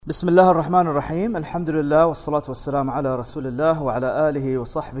بسم الله الرحمن الرحيم الحمد لله والصلاة والسلام على رسول الله وعلى آله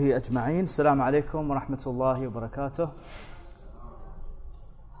وصحبه أجمعين. السلام عليكم ورحمة الله وبركاته.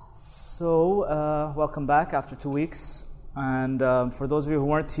 So, welcome back after 2 weeks. And for those of you who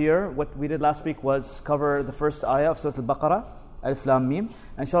weren't here, what we did last week was cover the first ayah of Surah Al-Baqarah, Alif Lam Mim.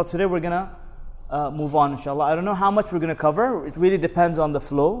 And inshallah today we're going to move on, inshallah. I don't know how much we're going to cover. It really depends on the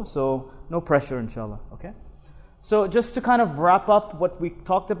flow, so no pressure, inshallah. Okay? So just to kind of wrap up what we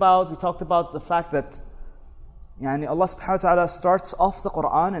talked about the fact that Allah subhanahu wa ta'ala starts off the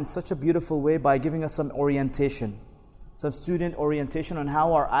Quran in such a beautiful way by giving us some orientation, some student orientation on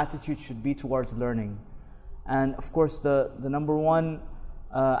how our attitude should be towards learning. And of course the number one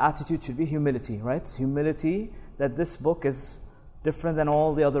attitude should be humility, right? Humility, that this book is different than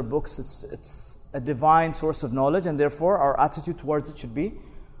all the other books. It's a divine source of knowledge, and therefore our attitude towards it should be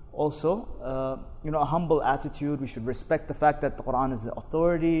also, a humble attitude. We should respect the fact that the Quran is the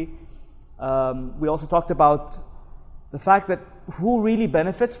authority. We also talked about the fact that who really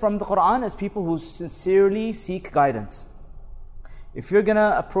benefits from the Quran is people who sincerely seek guidance. If you're going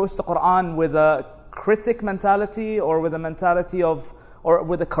to approach the Quran with a critic mentality or with a mentality or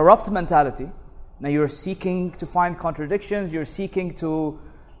with a corrupt mentality, now you're seeking to find contradictions, you're seeking to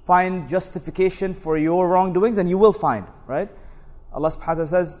find justification for your wrongdoings, then you will find, right? Allah subhanahu wa ta'ala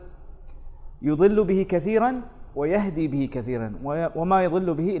says, يُضِلُّ بِهِ كَثِيرًا وَيَهْدِي بِهِ كَثِيرًا وَمَا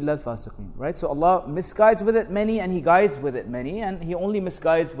يَضِلُّ بِهِ إِلَّا الْفَاسِقِينَ. Right? So Allah misguides with it many, and He guides with it many, and He only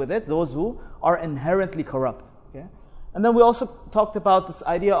misguides with it those who are inherently corrupt. Okay? And then we also talked about this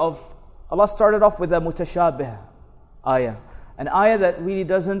idea of, Allah started off with a mutashabih ayah, an ayah that really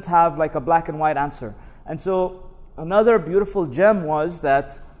doesn't have like a black and white answer. And so another beautiful gem was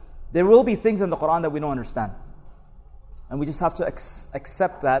that there will be things in the Quran that we don't understand. And we just have to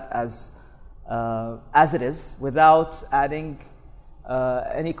accept that as it is, without adding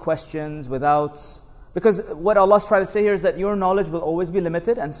any questions, because what Allah's trying to say here is that your knowledge will always be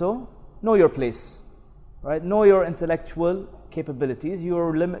limited, and so know your place, right? Know your intellectual capabilities.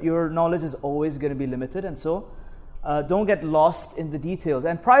 Your knowledge is always going to be limited, and so don't get lost in the details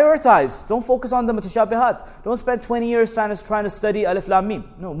and prioritize. Don't focus on the mutashabihat. Don't spend 20 years trying to study Alif Lam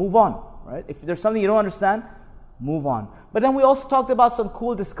Mim. No, move on, right? If there's something you don't understand, move on. But then we also talked about some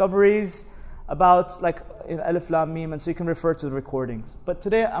cool discoveries about like Alif Lam Mim, and so you can refer to the recordings. But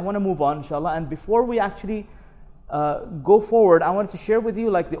today I want to move on, inshallah. And before we actually go forward, I wanted to share with you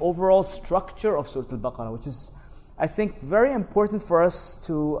like the overall structure of Surah Al-Baqarah, which is, I think, very important for us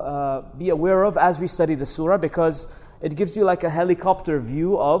to be aware of as we study the surah, because it gives you like a helicopter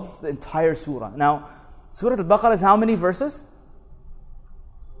view of the entire surah. Now, Surah Al-Baqarah is how many verses?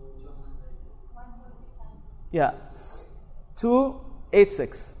 Yeah,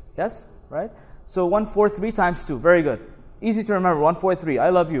 286. Yes, right? So 143 times 2. Very good. Easy to remember. 143. I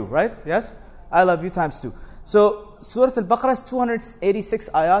love you, right? Yes? I love you times 2. So Surah Al-Baqarah is 286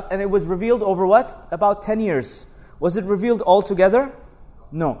 ayat, and it was revealed over what? About 10 years. Was it revealed all together?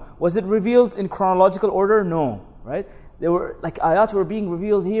 No. Was it revealed in chronological order? No. Right? There were like ayat were being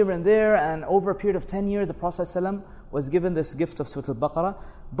revealed here and there, and over a period of 10 years, the Prophet ﷺ was given this gift of Surah Al-Baqarah.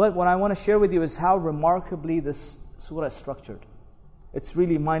 But what I want to share with you is how remarkably this surah is structured. It's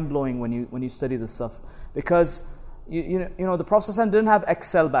really mind-blowing when you study this stuff. Because, the Prophet ﷺ didn't have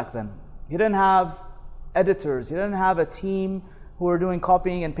Excel back then. He didn't have editors. He didn't have a team who were doing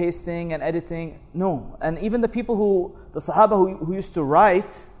copying and pasting and editing. No. And even the people the Sahaba who used to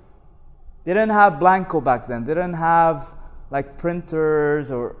write, they didn't have Blanco back then. They didn't have like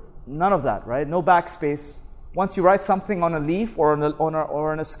printers or none of that, right? No backspace. Once you write something on a leaf or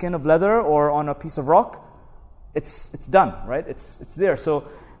on a skin of leather or on a piece of rock, it's done, right? It's there. So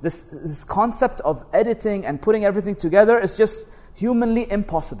this concept of editing and putting everything together is just humanly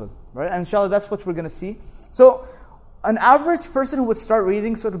impossible, right? And inshallah, that's what we're going to see. So an average person who would start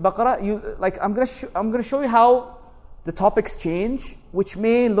reading Surah Al-Baqarah, I'm going to show you how the topics change, which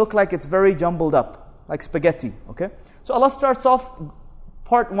may look like it's very jumbled up, like spaghetti. Okay. So Allah starts off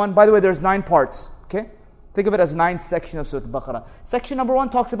part 1. By the way, there's 9 parts. Okay. Think of it as 9 sections of Surah Al-Baqarah. Section number 1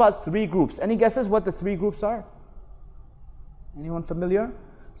 talks about 3 groups. Any guesses what the 3 groups are? Anyone familiar?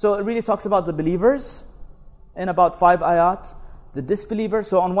 So it really talks about the believers in about 5 ayat. The disbelievers,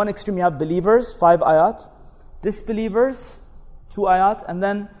 so on one extreme you have believers, 5 ayat. Disbelievers, 2 ayat. And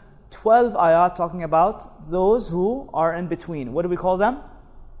then 12 ayat talking about those who are in between. What do we call them?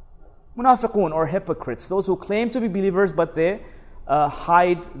 Munafiqun, or hypocrites. Those who claim to be believers but they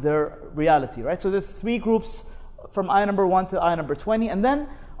hide their reality, right? So there's 3 groups from ayah number 1 to ayah number 20, and then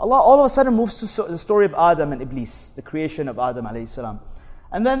Allah all of a sudden moves to the story of Adam and Iblis, the creation of Adam alayhi salam.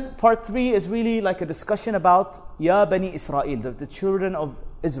 And then part 3 is really like a discussion about Ya Bani Israel, the children of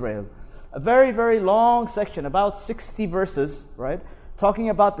Israel. A very, very long section, about 60 verses, right? Talking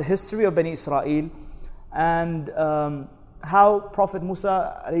about the history of Bani Israel and how Prophet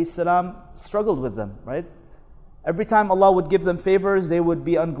Musa alayhi salam struggled with them, right? Every time Allah would give them favors, they would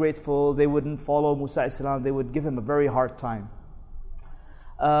be ungrateful, they wouldn't follow Musa alayhi salam, they would give him a very hard time.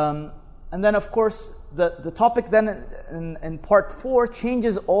 And then of course, the topic then in part 4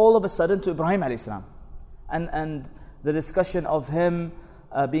 changes all of a sudden to Ibrahim alayhi salam. And the discussion of him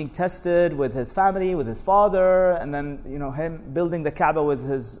being tested with his family, with his father, and then him building the Kaaba with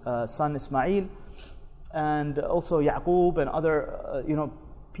his son Ismail, and also Yaqub and other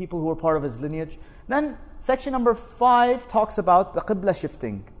people who were part of his lineage. Then section number 5 talks about the Qibla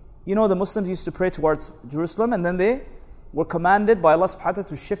shifting. The Muslims used to pray towards Jerusalem, and then they were commanded by Allah subhanahu wa ta'ala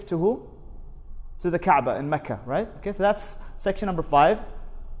to shift to who? To the Kaaba in Mecca, right? Okay, so that's section number 5.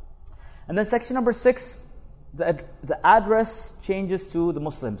 And then section number 6, the address changes to the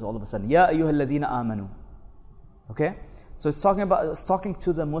Muslims all of a sudden. Ya ayyuhal ladhina amanu. Okay? So it's talking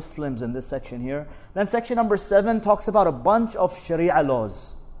to the Muslims in this section here. Then section number 7 talks about a bunch of Sharia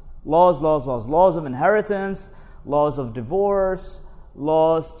laws. Laws of inheritance, laws of divorce,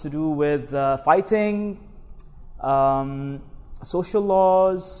 laws to do with fighting, social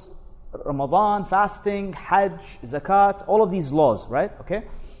laws, Ramadan, fasting, Hajj, Zakat, all of these laws, right? Okay?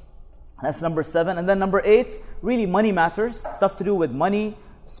 That's number 7. And then number 8, really money matters, stuff to do with money,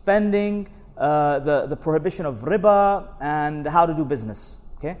 spending, the prohibition of riba, and how to do business.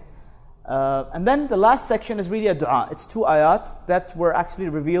 Okay? And then the last section is really a dua. It's 2 ayat that were actually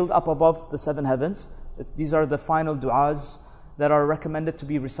revealed up above the 7 heavens. These are the final duas that are recommended to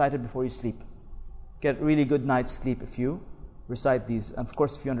be recited before you sleep. Get really good night's sleep if you recite these, and of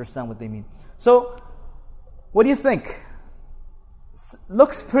course if you understand what they mean. So, what do you think?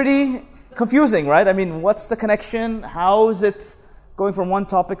 Looks pretty confusing, right? I mean, what's the connection? How is it going from one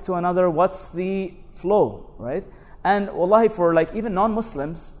topic to another? What's the flow, right? And wallahi, for like even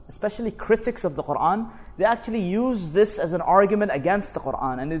non-Muslims, especially critics of the Quran, they actually use this as an argument against the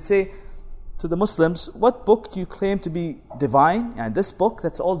Quran. And they say to the Muslims, what book do you claim to be divine? And this book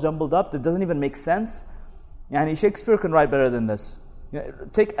that's all jumbled up, that doesn't even make sense. Yani Shakespeare can write better than this.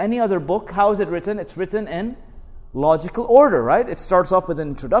 Take any other book, how is it written? It's written in logical order, right? It starts off with an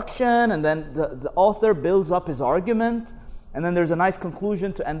introduction, and then the author builds up his argument, and then there's a nice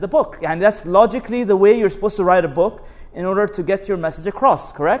conclusion to end the book. And that's logically the way you're supposed to write a book in order to get your message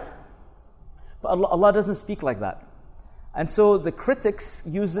across, correct? But Allah doesn't speak like that. And so the critics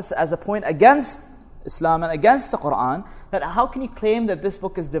use this as a point against Islam and against the Quran, that how can you claim that this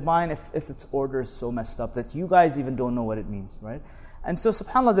book is divine if its order is so messed up that you guys even don't know what it means, right? And so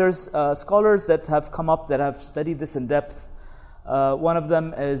subhanAllah, there's scholars that have come up that have studied this in depth. One of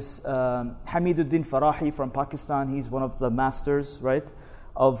them is Hamiduddin Farahi from Pakistan. He's one of the masters, right,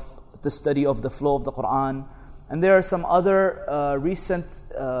 of the study of the flow of the Quran. And there are some other recent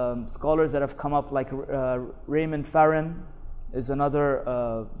scholars that have come up, like Raymond Farron is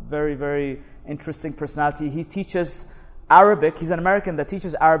another very, very interesting personality. He teaches Arabic. He's an American that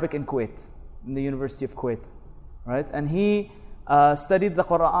teaches Arabic in Kuwait, in the University of Kuwait, right? And he studied the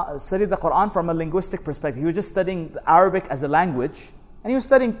Quran from a linguistic perspective. He was just studying Arabic as a language, and he was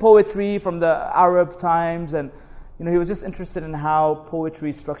studying poetry from the Arab times, and he was just interested in how poetry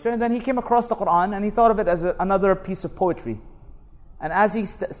is structured. And then he came across the Quran, and he thought of it as another piece of poetry. And as he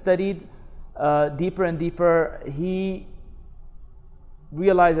studied deeper and deeper, he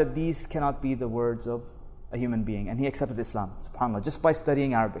realized that these cannot be the words of a human being, and he accepted Islam, subhanAllah, just by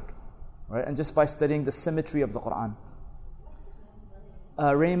studying Arabic, right? And just by studying the symmetry of the Quran.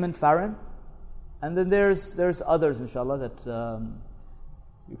 Raymond Farron, and then there's others, inshallah, that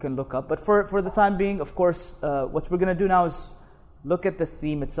you can look up. But for the time being, of course, what we're going to do now is look at the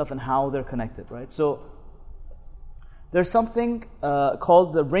theme itself and how they're connected, right? So there's something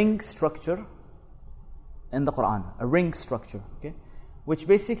called the ring structure in the Quran, a ring structure, okay? Which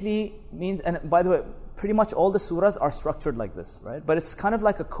basically means, and by the way, pretty much all the surahs are structured like this, right? But it's kind of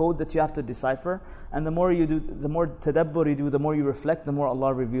like a code that you have to decipher, and the more you do, the more tadabbur you do, the more you reflect, the more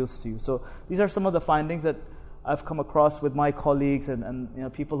Allah reveals to you. So these are some of the findings that I've come across with my colleagues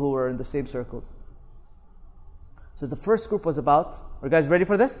and people who were in the same circles. So the first group was about, are you guys ready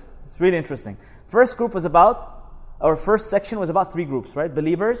for this? It's really interesting. First section was about 3 groups, right?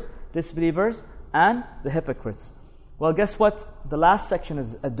 Believers, disbelievers, and the hypocrites. Well, guess what? The last section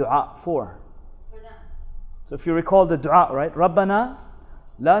is a dua for. So if you recall the dua, right? رَبَّنَا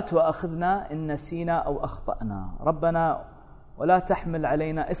لَا تُؤَخِذْنَا إِن نَّسِينَا أَوْ أَخْطَأْنَا رَبَّنَا ولا تحمل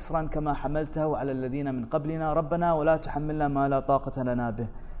علينا إصرا كما حملته على الذين من قبلنا ربنا ولا تحملنا ما لا طاقة لنا به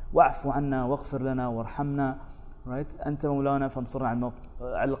واعف عنا واغفر لنا وارحمنا. Right? أنت مولانا فانصرنا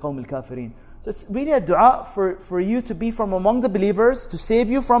على القوم الكافرين. So it's really a dua for you to be from among the believers, to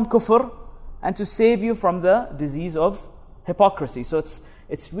save you from kufr, and to save you from the disease of hypocrisy. So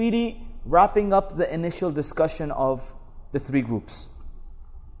it's really wrapping up the initial discussion of the three groups.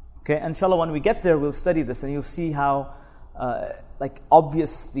 Okay, inshallah, when we get there, we'll study this, and you'll see how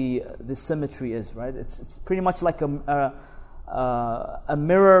obvious the symmetry is. Right? It's pretty much like a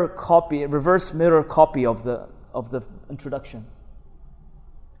mirror copy, a reverse mirror copy of the introduction.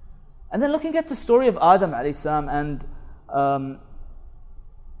 And then looking at the story of Adam alayhi salam and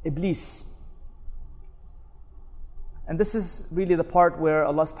Iblis. And this is really the part where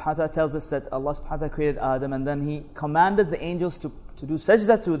Allah subhanahu wa ta'ala tells us that Allah subhanahu wa ta'ala created Adam, and then He commanded the angels to do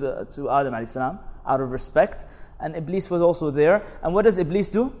sajda to Adam alayhi salam out of respect. And Iblis was also there. And what does Iblis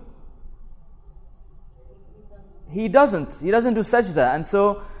do? He doesn't do sajda. And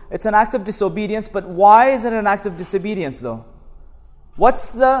so it's an act of disobedience. But why is it an act of disobedience though?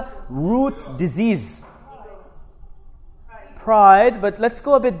 What's the root disease? Pride. But let's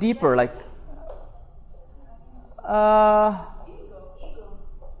go a bit deeper.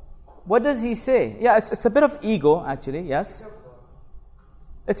 What does he say? Yeah, it's a bit of ego actually, yes.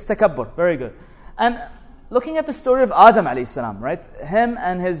 It's takabbur, very good. And looking at the story of Adam alayhi salam, right? Him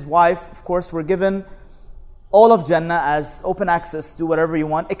and his wife, of course, were given all of Jannah as open access, do whatever you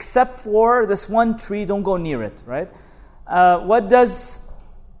want, except for this one tree, don't go near it, right? What does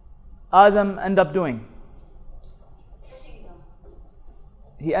Adam end up doing?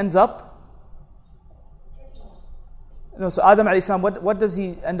 He ends up so Adam alayhi salam, what does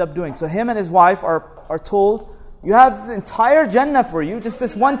he end up doing? So him and his wife are told, you have the entire Jannah for you, just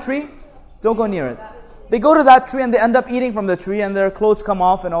this one tree, don't go near it. They go to that tree and they end up eating from the tree, and their clothes come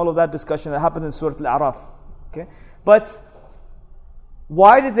off, and all of that discussion that happened in Surah Al-A'raf. Okay? But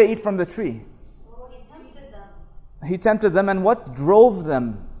why did they eat from the tree? He tempted them. He tempted them, and what drove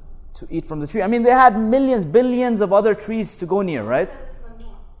them to eat from the tree? I mean, they had millions, billions of other trees to go near, right?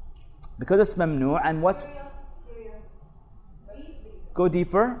 Because it's mamnu. And what? Go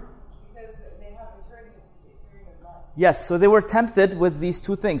deeper. Because they have eternal life. Yes, so they were tempted with these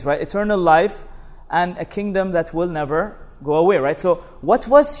two things, right? Eternal life and a kingdom that will never go away, right? So what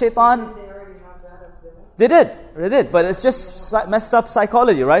was shaitan? Didn't they already have that? They did, but it's just messed up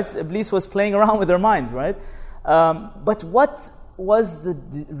psychology, right? Iblis was playing around with their minds, right? But what was the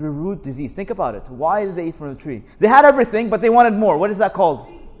root disease? Think about it. Why did they eat from the tree? They had everything, but they wanted more. What is that called?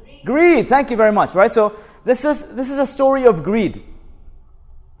 Greed. Thank you very much, right? So this is a story of greed.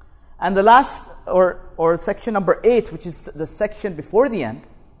 And the last, or section number 8, which is the section before the end,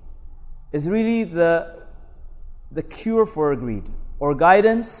 is really the cure for greed, or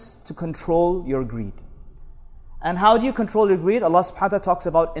guidance to control your greed. And how do you control your greed? Allah subhanahu wa ta'ala talks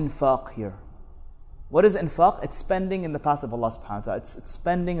about infaq here. What is infaq? It's spending in the path of Allah subhanahu wa ta'ala. It's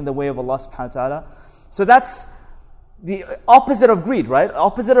spending in the way of Allah subhanahu wa ta'ala. So that's the opposite of greed, right?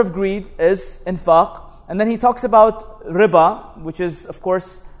 Opposite of greed is infaq. And then he talks about riba, which is, of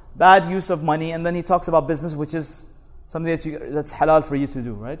course, bad use of money. And then he talks about business, which is something that's halal for you to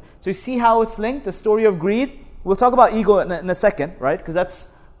do, right? So you see how it's linked, the story of greed. We'll talk about ego in a second, right? Because that's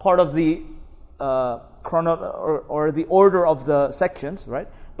part of the or the order of the sections, right?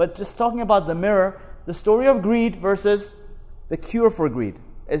 But just talking about the mirror, the story of greed versus the cure for greed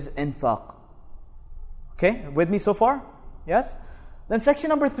is infaq. Okay, with me so far? Yes? Then section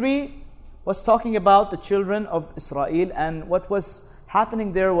number 3 was talking about the children of Israel, and what was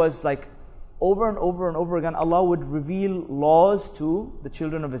happening there was like over and over and over again, Allah would reveal laws to the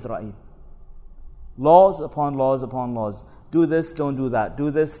children of Israel. Laws upon laws upon laws. Do this, don't do that.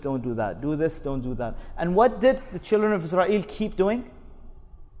 Do this, don't do that. Do this, don't do that. And what did the children of Israel keep doing?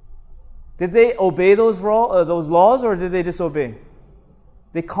 Did they obey those laws, or did they disobey?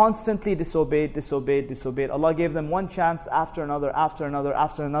 They constantly disobeyed. Allah gave them one chance after another.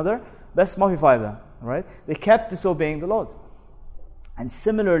 Best mahifayda, right? They kept disobeying the laws. And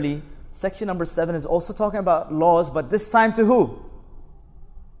similarly, section number 7 is also talking about laws, but this time to who?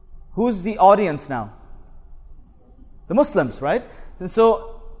 Who's the audience now? The Muslims, right? And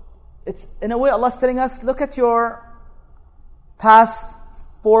so, it's in a way Allah's telling us, look at your past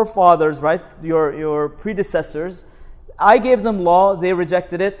forefathers, right? Your predecessors. I gave them law, they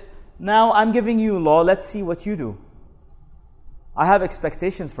rejected it. Now I'm giving you law, let's see what you do. I have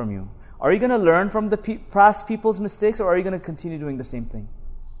expectations from you. Are you going to learn from the past people's mistakes, or are you going to continue doing the same thing?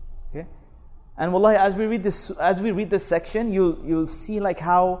 Okay? And wallahi, as we read this section, you'll see like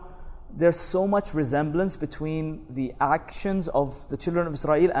how there's so much resemblance between the actions of the children of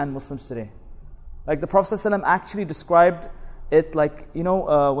Israel and Muslims today. Like the Prophet ﷺ actually described it like,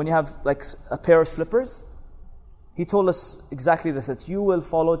 when you have like a pair of slippers, he told us exactly this, that you will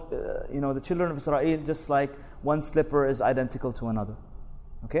follow, the children of Israel just like one slipper is identical to another.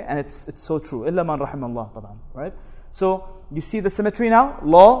 Okay, and it's so true. إِلَّا مَنْ رَحِمَ اللَّهِ طبعا, right? So you see the symmetry now?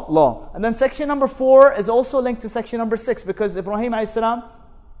 Law. And then section number 4 is also linked to section number 6, because Ibrahim alayhi salam,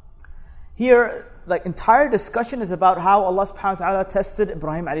 here, like entire discussion is about how Allah subhanahu wa ta'ala tested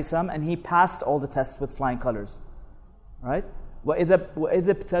Ibrahim alayhi salam, and he passed all the tests with flying colors. Right? وَإِذَا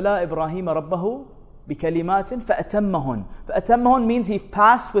ابْتَلَى إِبْرَاهِيمَ رَبَّهُ بِكَلِمَاتٍ فَأَتَمَّهُنْ. فَأَتَمَّهُنْ means he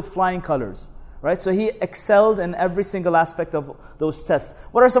passed with flying colors. Right? So he excelled in every single aspect of those tests.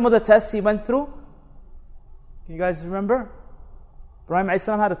 What are some of the tests he went through? Can you guys remember? Ibrahim alayhi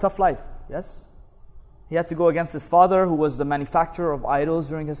salam had a tough life. Yes? He had to go against his father, who was the manufacturer of idols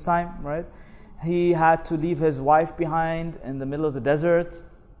during his time, right? He had to leave his wife behind in the middle of the desert.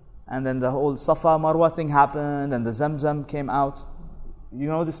 And then the whole Safa Marwa thing happened, and the Zamzam came out. You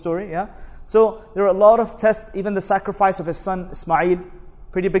know the story, yeah? So there are a lot of tests, even the sacrifice of his son Ismail,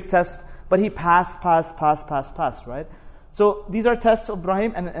 pretty big test. But he passed, right? So these are tests of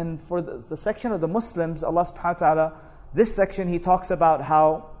Ibrahim. And for the section of the Muslims, Allah subhanahu wa ta'ala, this section he talks about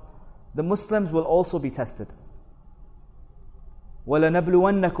how the Muslims will also be tested.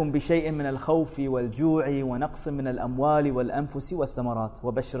 وَلَنَبْلُوَنَّكُمْ بِشَيْءٍ مِّنَ الْخَوْفِ وَالْجُوعِ وَنَقْصٍ مِّنَ الْأَمْوَالِ وَالْأَنفُسِ وَالثَّمَرَاتِ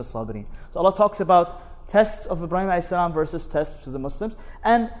وَبَشِّرِ الصَّابِرِينَ. So Allah talks about tests of Ibrahim alayhi salam versus tests to the Muslims.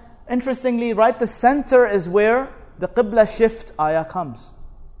 And interestingly, right, the center is where the Qibla shift ayah comes.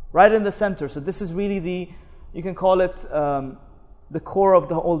 Right in the center. So this is really you can call it the core of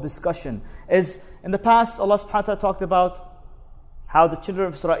the whole discussion. Is in the past, Allah subhanahu wa ta'ala talked about how the children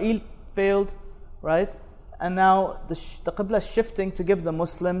of Israel failed, right? And now the Qibla is shifting to give the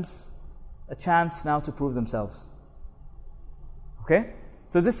Muslims a chance now to prove themselves. Okay?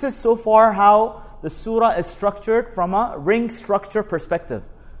 So this is so far how the surah is structured from a ring structure perspective.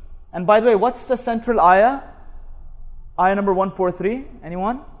 And by the way, what's the central ayah? Ayah number 143.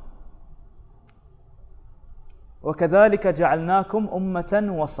 Anyone? وَكَذَلِكَ جَعَلْنَاكُمْ أُمَّةً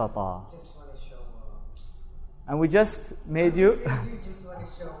وَسَطًا. And we just made you. You just want to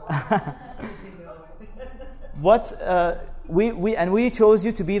show off. We chose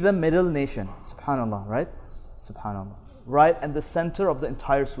you to be the middle nation. Subhanallah, right? Subhanallah. Right at the center of the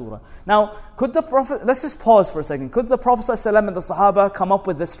entire surah. Now, could the Prophet, let's just pause for a second. Could the Prophet ﷺ and the Sahaba come up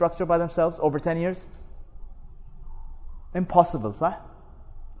with this structure by themselves over 10 years? Impossible, sah?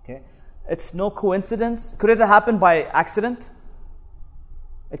 Okay. It's no coincidence. Could it have happened by accident?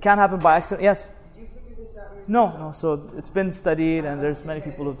 It can happen by accident, yes. Did you figure this out yourself? No. So it's been studied, and there's many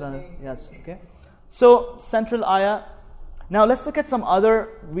people who've done it. Yes, okay. So, central ayah. Now let's look at some other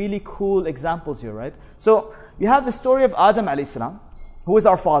really cool examples here, right? So, you have the story of Adam alayhi salam, who is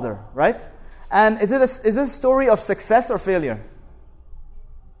our father, right? And is this a story of success or failure?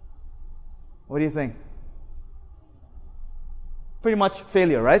 What do you think? Pretty much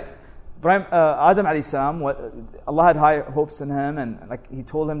failure, right? Adam alayhi salam, Allah had high hopes in him, and like He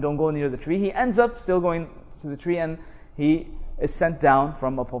told him, don't go near the tree. He ends up still going to the tree, and he is sent down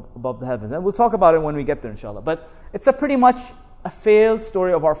from above the heavens. And we'll talk about it when we get there, inshallah. But it's a pretty much a failed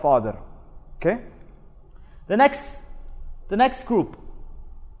story of our father. Okay? The next group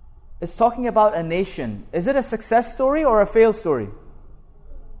is talking about a nation. Is it a success story or a failed story?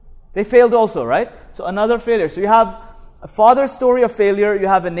 They failed also, right? So another failure. So you have a father's story of failure, you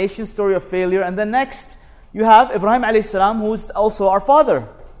have a nation's story of failure, and then next you have Ibrahim alayhi salam, who's also our father.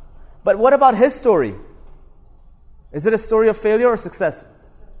 But what about his story? Is it a story of failure or success?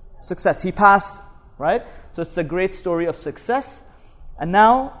 Success. He passed, right? So it's a great story of success. And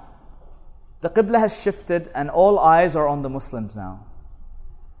now the Qibla has shifted and all eyes are on the Muslims now.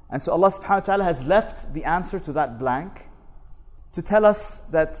 And so Allah subhanahu wa ta'ala has left the answer to that blank to tell us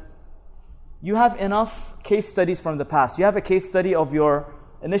that you have enough case studies from the past. You have a case study of your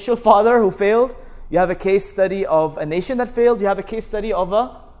initial father who failed. You have a case study of a nation that failed. You have a case study of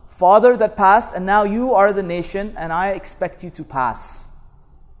a father that passed. And now you are the nation and I expect you to pass.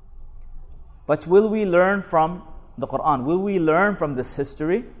 But will we learn from the Quran? Will we learn from this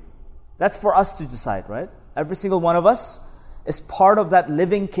history? That's for us to decide, right? Every single one of us is part of that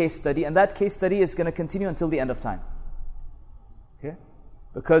living case study. And that case study is going to continue until the end of time. Okay?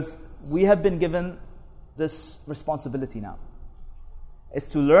 Because we have been given this responsibility now. It's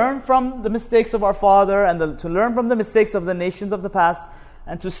to learn from the mistakes of our father and to learn from the mistakes of the nations of the past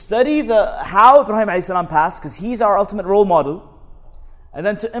and to study how Ibrahim a.s. passed, because he's our ultimate role model, and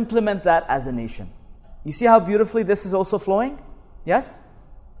then to implement that as a nation. You see how beautifully this is also flowing? Yes?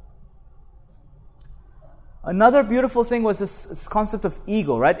 Another beautiful thing was this concept of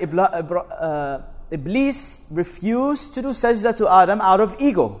ego, right? Iblis refused to do sajda to Adam out of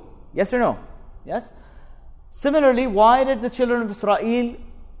ego. Yes or no? Yes? Similarly, why did the children of Israel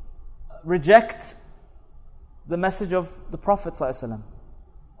reject the message of the Prophet ﷺ?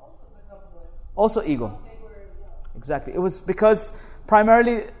 Also ego. Exactly. It was because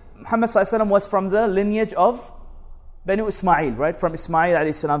primarily Muhammad ﷺ was from the lineage of Banu Ismail, right? From Ismail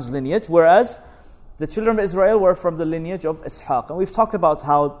alayhi salam's lineage, whereas the children of Israel were from the lineage of Ishaq. And we've talked about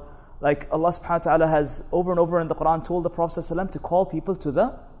how like Allah subhanahu wa ta'ala has over and over in the Quran told the Prophet ﷺ to call people to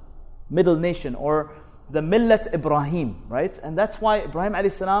the middle nation or the Millat Ibrahim, right? And that's why Ibrahim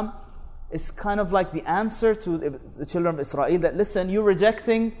alayhi salam is kind of like the answer to the children of Israel that listen, you're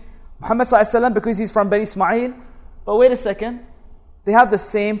rejecting Muhammad ﷺ because he's from Bani Ismail, but wait a second, they have the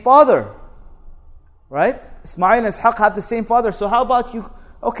same father, right? Ismail and Ishaq have the same father, so how about you,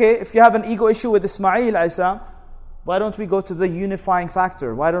 okay, if you have an ego issue with Ismail alayhi salam, why don't we go to the unifying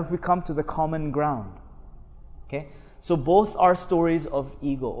factor? Why don't we come to the common ground? Okay, so both are stories of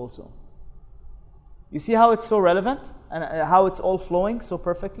ego also. You see how it's so relevant and how it's all flowing so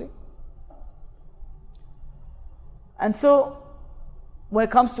perfectly? And so, when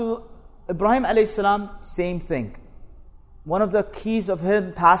it comes to Ibrahim alayhi salam, same thing. One of the keys of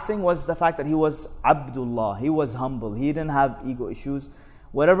him passing was the fact that he was Abdullah. He was humble. He didn't have ego issues.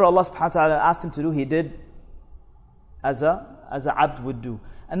 Whatever Allah subhanahu wa ta'ala asked him to do, he did as a abd would do.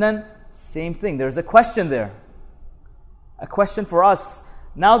 And then, same thing. There's a question there. A question for us.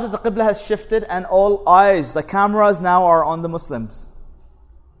 Now that the Qibla has shifted and all eyes, the cameras now are on the Muslims.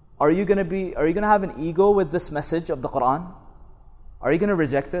 Are you going to have an ego with this message of the Quran? Are you going to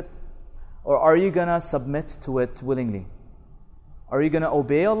reject it? Or are you going to submit to it willingly? Are you going to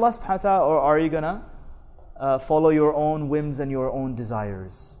obey Allah subhanahu wa ta'ala, or are you going to follow your own whims and your own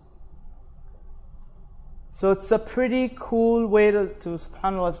desires? So it's a pretty cool way to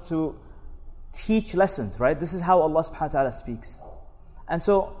subhanAllah, to teach lessons, right? This is how Allah subhanahu wa ta'ala speaks. And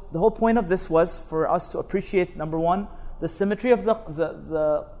so the whole point of this was for us to appreciate, number one, the symmetry of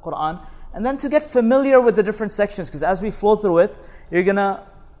the Quran, and then to get familiar with the different sections, because as we flow through it, you're going to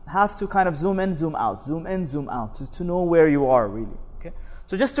have to kind of zoom in, zoom out, zoom in, zoom out, to know where you are really. Okay.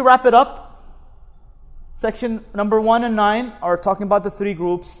 So just to wrap it up, section number 1 and 9 are talking about the three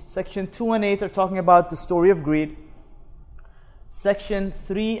groups. Section 2 and 8 are talking about the story of greed. Section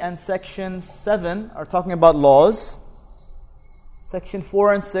 3 and section 7 are talking about laws. Section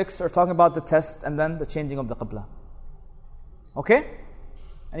 4 and 6 are talking about the test and then the changing of the Qibla. Okay?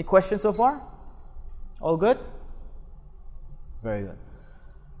 Any questions so far? All good? Very good.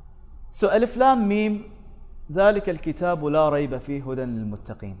 So Alif Lam Mim, ذَلِكَ الْكِتَابُ لَا رَيْبَ فِيهِ هُدًى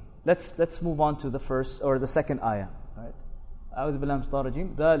لِلْمُتَّقِينَ. Let's move on to the first or the second ayah. Right? أعوذ بالله من الشيطان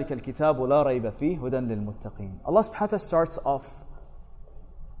الرجيم. ذَلِكَ الْكِتَابُ لَا رَيْبَ فِيهِ هُدًى لِلْمُتَّقِينَ. Allah subhanahu wa ta'ala starts off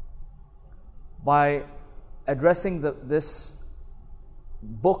by addressing this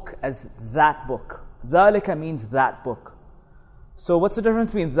book as that book. ذَلِكَ means that book. So what's the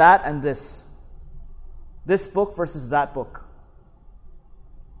difference between that and this? This book versus that book.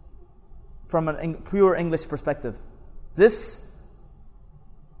 From a pure English perspective. This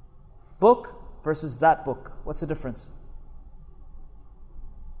book versus that book. What's the difference?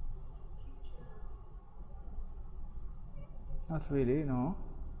 Not really, no.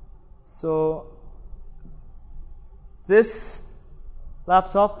 So, this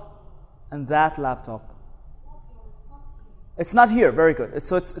laptop and that laptop. It's not here, very good.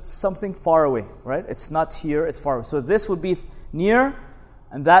 It's something far away, right? It's not here, it's far away. So this would be near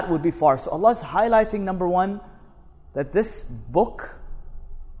and that would be far. So Allah is highlighting, number one, that this book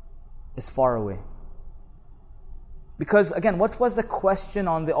is far away. Because again, what was the question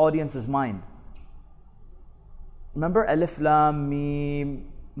on the audience's mind? Remember Alif Lam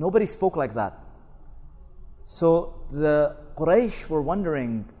Mim? Nobody spoke like that. So the Quraysh were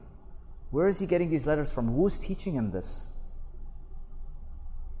wondering, where is he getting these letters from? Who's teaching him this?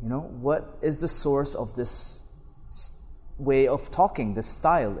 What is the source of this way of talking, this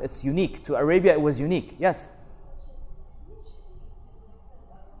style? It's unique. To Arabia, it was unique. Yes?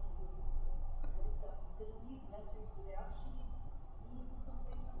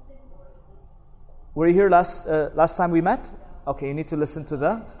 Were you here last time we met? Okay, you need to listen to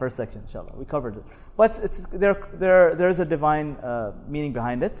the first section, inshallah. We covered it. But there is a divine meaning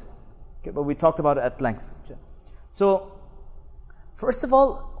behind it. Okay, but we talked about it at length. So, first of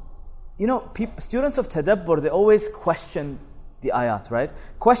all, students of Tadabbur, they always question the ayat, right?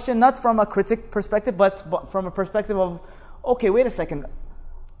 Question not from a critic perspective, but from a perspective of, okay, wait a second.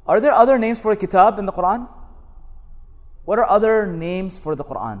 Are there other names for a kitab in the Quran? What are other names for the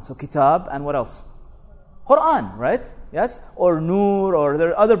Quran? So kitab and what else? Quran, right? Yes? Or Nur, or there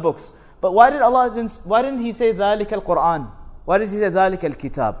are other books. But why didn't He say ذَلِكَ الْقُرْآن? Why did He say ذَلِكَ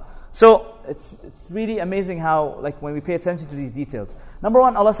الْكِتَابِ? So it's really amazing how, like, when we pay attention to these details. Number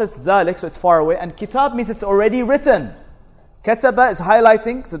one, Allah says ذَلِكَ, so it's far away, and kitab means it's already written. Kataba is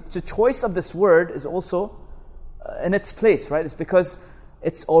highlighting, so the choice of this word is also in its place, right? It's because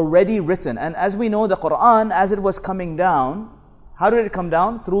it's already written. And as we know, the Quran, as it was coming down, how did it come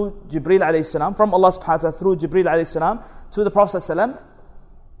down? Through Jibreel alayhi salam, from Allah subhanahu wa ta'ala, through Jibreel alayhi salam, to the Prophet sallam,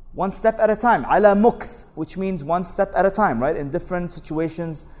 one step at a time. Ala mukth, which means one step at a time, right? In different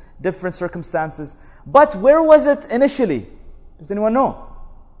situations, different circumstances. But where was it initially? Does anyone know?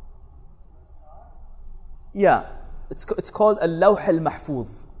 Yeah, it's called Al-Lawh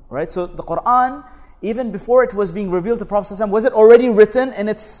al-Mahfuz, right? So the Quran, even before it was being revealed to Prophet ﷺ, was it already written in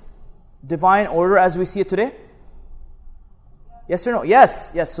its divine order as we see it today? Yes or no?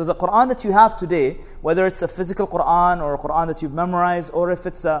 Yes. So the Quran that you have today, whether it's a physical Quran or a Quran that you've memorized, or if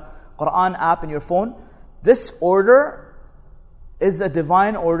it's a Quran app in your phone, this order is a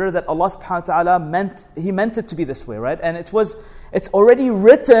divine order that Allah subhanahu wa ta'ala meant it to be this way, right? And it's already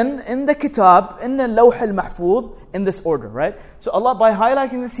written in the kitab, in the Lawh al-Mahfuz, in this order, right? So Allah, by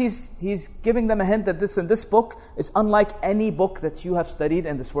highlighting this, He's giving them a hint that this book is unlike any book that you have studied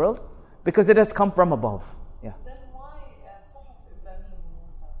in this world, because it has come from above. Yeah. Then why Suhuf Ibrahim and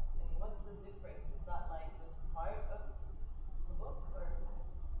Musa? What's the difference? Is that like just part of the book? Or?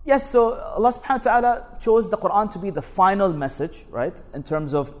 Yes, so Allah subhanahu wa ta'ala chose the Quran to be the final message, right? In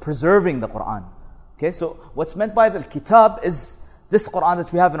terms of preserving the Quran. Okay, so what's meant by the kitab is this Quran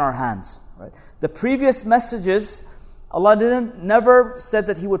that we have in our hands, right? The previous messages, Allah never said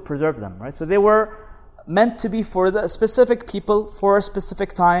that He would preserve them, right? So they were meant to be for the specific people, for a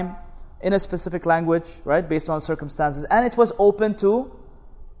specific time, in a specific language, right? Based on circumstances. And it was open to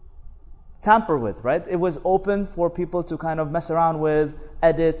tamper with, right? It was open for people to kind of mess around with,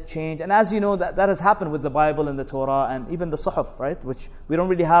 edit, change. And as you know, that has happened with the Bible and the Torah and even the Suhuf, right? Which we don't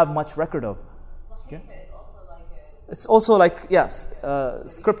really have much record of. Okay? It's also like, yes,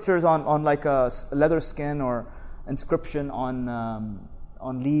 scriptures on like a leather skin, or inscription on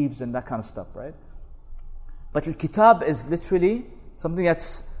leaves and that kind of stuff, right? But al-kitab is literally something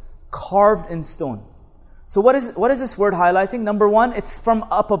that's carved in stone. So what is this word highlighting? Number one, it's from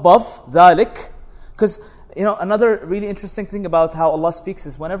up above, dhalik. Because, another really interesting thing about how Allah speaks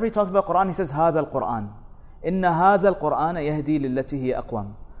is whenever He talks about Quran, He says, هَذَا الْقُرْآنِ إِنَّ هَذَا الْقُرْآنَ يَهْدِي لِلَّتِي هِيَ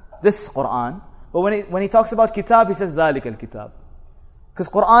أَقْوَمُ. This Quran. But when he talks about kitab, He says, ذَلِكَ الْكِتَابِ. Because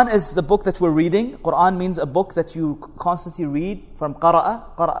Quran is the book that we're reading. Quran means a book that you constantly read from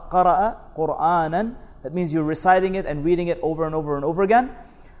qara'a Qur'anan. That means you're reciting it and reading it over and over and over again.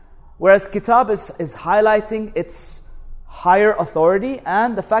 Whereas kitab is highlighting its higher authority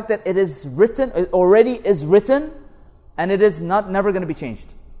and the fact that it is written, it already is written, and it is never going to be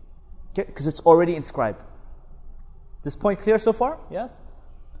changed. Okay? Because it's already inscribed. This point clear so far? Yes?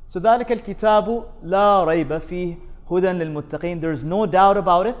 So ذَلِكَ الْكِتَابُ لَا رَيْبَ فِيهِ هُدًى لِلْمُتَّقِينَ. There's no doubt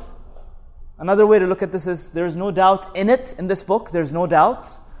about it. Another way to look at this is there's no doubt in it, in this book. There's no doubt.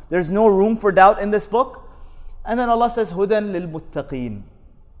 There's no room for doubt in this book. And then Allah says, هُدًى لِلْمُتَّقِينَ.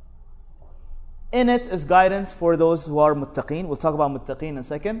 In it is guidance for those who are muttaqeen. We'll talk about muttaqeen in a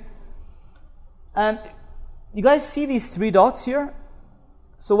second. And you guys see these 3 dots here?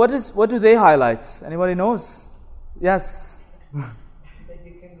 So what do they highlight? Anybody knows? Yes. That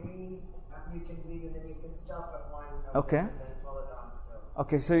you can read and then you can stop at one. Okay. And then follow down.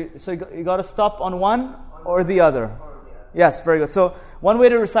 Okay, so you got to stop on one or the other. Yes, very good. So one way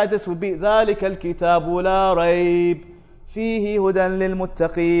to recite this would be ذَلِكَ الْكِتَابُ لَا رَيْبَ فِيهِ هُدًى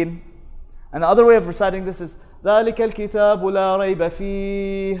لِلْمُتَّقِينَ. And the other way of reciting this is ذَلِكَ الْكِتَابُ لَا رَيْبَ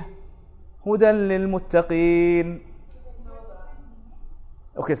فِيهِ هُدًى لِلْمُتَّقِينَ.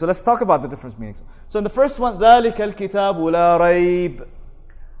 Okay, so let's talk about the different meanings. So in the first one, ذَلِكَ الْكِتَابُ لَا رَيْبَ.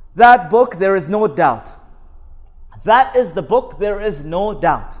 That book, there is no doubt. That is the book, there is no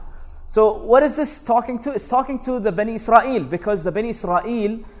doubt. So what is this talking to? It's talking to the Bani Israel, because the Bani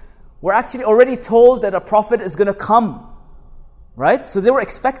Israel were actually already told that a prophet is going to come. Right? So they were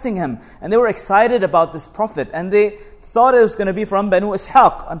expecting him, and they were excited about this prophet, and they thought it was going to be from Banu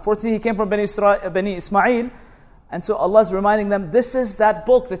Ishaq. Unfortunately, he came from Bani Ismail, and so Allah is reminding them, this is that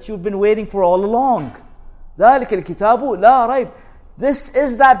book that you've been waiting for all along. ذَلِكَ الْكِتَابُ لَا رَيْبَ. This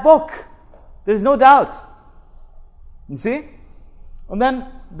is that book. There's no doubt. You see? And then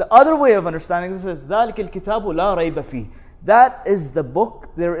the other way of understanding this is ذَلِكَ الْكِتَابُ لَا رَيْبَ فِيهِ. That is the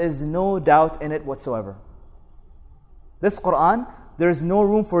book, there is no doubt in it whatsoever. This Quran, there is no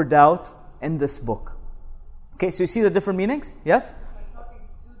room for doubt in this book. Okay, so you see the different meanings? Yes?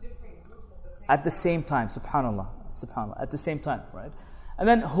 At the same time, subhanallah, subhanallah, at the same time, right? And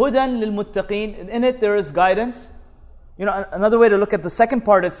then hudan lil muttaqeen, in it there is guidance. You know, another way to look at the second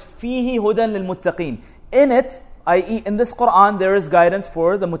part is fihi hudan lil muttaqeen. In it, i.e. in this Quran, there is guidance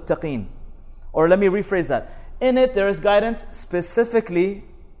for the muttaqeen. Or let me rephrase that. In it, there is guidance specifically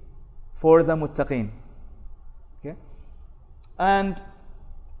for the muttaqeen. Okay? And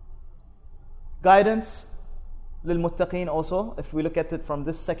guidance lil muttaqeen also, if we look at it from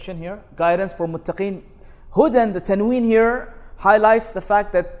this section here, guidance for muttaqeen. Hudan, the tanween here, highlights the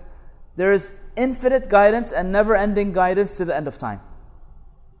fact that there is infinite guidance and never-ending guidance to the end of time.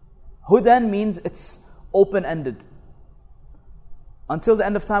 Hudan means it's open-ended. Until the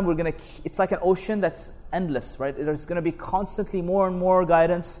end of time, it's like an ocean that's endless, right? There's going to be constantly more and more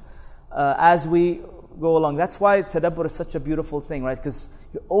guidance as we go along. That's why tadabbur is such a beautiful thing, right? Because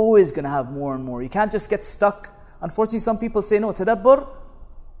you're always going to have more and more. You can't just get stuck. Unfortunately, some people say, no, tadabbur,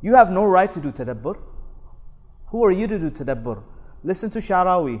 you have no right to do tadabbur. Who are you to do tadabbur? Listen to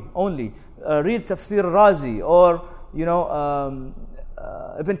Sha'rawi only. Read Tafsir Razi or, Ibn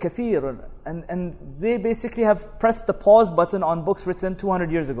Kathir. And they basically have pressed the pause button on books written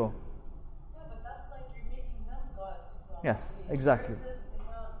 200 years ago. Yeah, but that's like you're making them gods. Yes, exactly.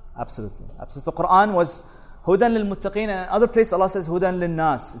 Absolutely. Absolutely. The Quran was hudan lil muttaqeen, and other place Allah says hudan lin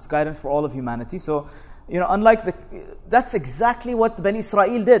nas. It's guidance for all of humanity. So, that's exactly what Bani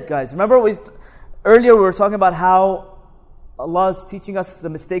Israel did, guys. Remember earlier we were talking about how Allah is teaching us the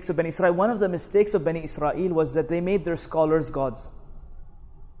mistakes of Bani Israel. One of the mistakes of Bani Israel was that they made their scholars gods.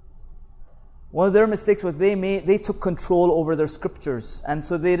 One of their mistakes was they took control over their scriptures, and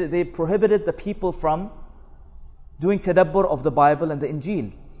so they prohibited the people from doing tadabbur of the Bible and the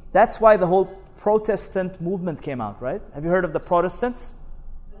Injil. That's why the whole Protestant movement came out, right? Have you heard of the Protestants?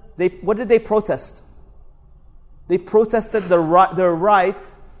 What did they protest? They protested their right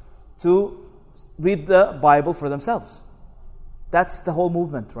to read the Bible for themselves. That's the whole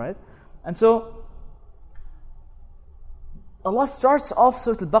movement, right? And so Allah starts off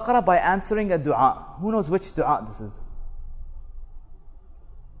Surah Al-Baqarah by answering a dua. Who knows which dua this is?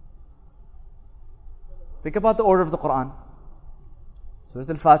 Think about the order of the Quran. Surah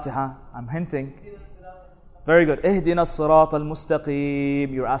Al-Fatiha, I'm hinting. Very good. Ihdina as-sirat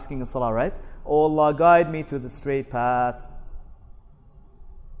al-mustaqim. You're asking in salah, right? Oh Allah, guide me to the straight path.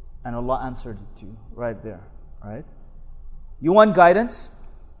 And Allah answered it to you right there, right? You want guidance?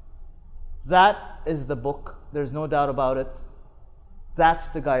 That is the book. There's no doubt about it. That's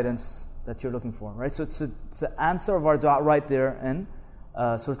the guidance that you're looking for, right? So it's an answer of our dua right there in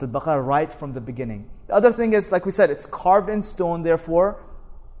Surah Al-Baqarah, right from the beginning. The other thing is, like we said, it's carved in stone, therefore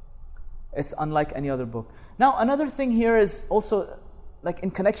it's unlike any other book. Now, another thing here is also like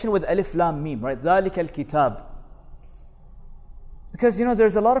in connection with Alif Lam Mim, right? ذَلِكَ الْكِتَابِ. Because,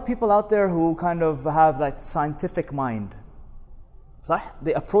 there's a lot of people out there who kind of have that scientific mind.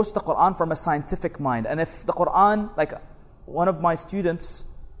 They approach the Quran from a scientific mind. And if the Quran, like one of my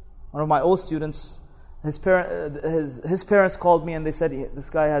old students, his parents called me and they said, this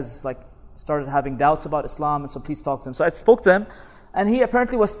guy has started having doubts about Islam, and so please talk to him. So I spoke to him, and he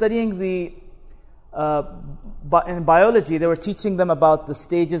apparently was studying in biology, they were teaching them about the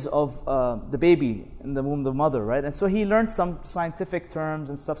stages of the baby in the womb of the mother, right? And so he learned some scientific terms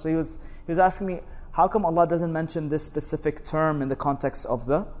and stuff. So he was asking me, how come Allah doesn't mention this specific term in the context of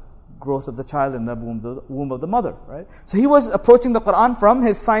the growth of the child in the womb of the mother, right? So he was approaching the Quran from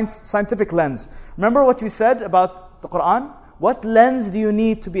his scientific lens. Remember what we said about the Quran? What lens do you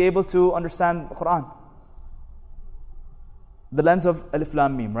need to be able to understand the Quran? The lens of Alif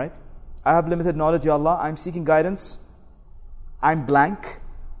Lam Mim, right? I have limited knowledge, Ya Allah. I'm seeking guidance. I'm blank.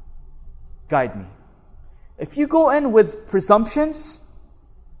 Guide me. If you go in with presumptions,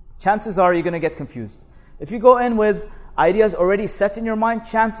 chances are you're going to get confused. If you go in with ideas already set in your mind,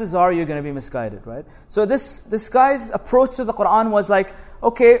 chances are you're going to be misguided, right? So this guy's approach to the Quran was like,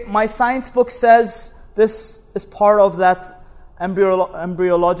 okay, my science book says this is part of that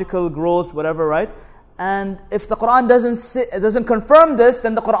embryological growth, whatever, right? And if the Quran doesn't confirm this,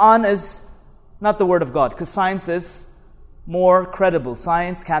 then the Quran is not the word of God, because science is more credible.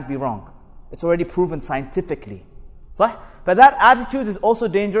 Science can't be wrong. It's already proven scientifically. But that attitude is also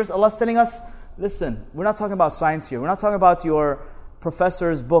dangerous. Allah's telling us, listen, we're not talking about science here. We're not talking about your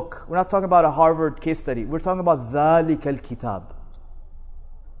professor's book. We're not talking about a Harvard case study. We're talking about ذَلِكَ الْكِتَابِ.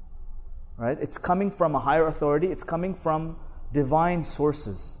 Right? It's coming from a higher authority. It's coming from divine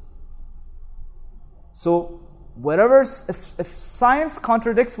sources. So, if science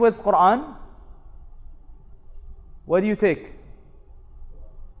contradicts with Quran, what do you take?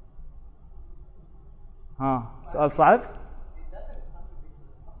 Su'al Sa'ib?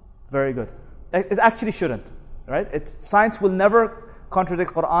 Very good. It actually shouldn't, right? Science will never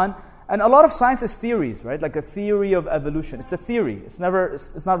contradict Quran. And a lot of science is theories, right? Like a theory of evolution. It's a theory. It's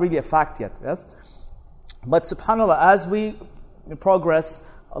not really a fact yet, yes? But subhanAllah, as we progress,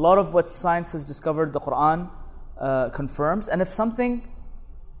 a lot of what science has discovered, the Quran confirms. And if something,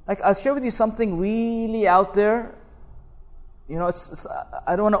 like I'll share with you something really out there,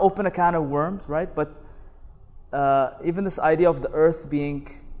 I don't want to open a can of worms, right? But even this idea of the earth being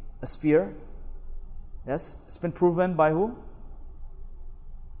a sphere, yes? It's been proven by who?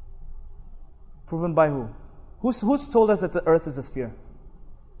 Proven by who? Who's told us that the earth is a sphere?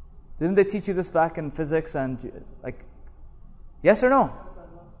 Didn't they teach you this back in physics and yes or no?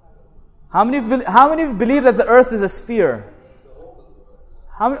 How many of you believe that the earth is a sphere?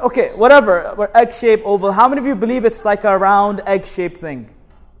 Okay, whatever, egg-shaped, oval. How many of you believe it's like a round egg-shaped thing?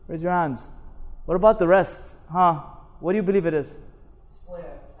 Raise your hands. What about the rest? What do you believe it is?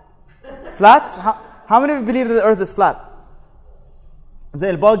 Square. Flat? How many of you believe that the earth is flat? Zay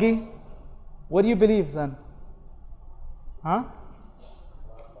al-Baghi, what do you believe then?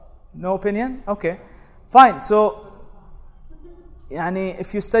 No opinion? Okay. Fine. So,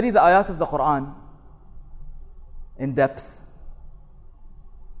 if you study the ayat of the Quran in depth,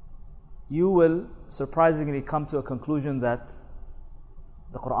 you will surprisingly come to a conclusion that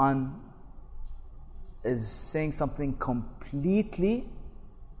the Quran is saying something completely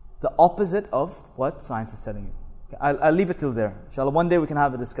the opposite of what science is telling you. Okay, I'll leave it till there. Inshallah, one day we can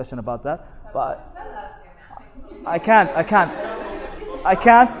have a discussion about that. But I can't.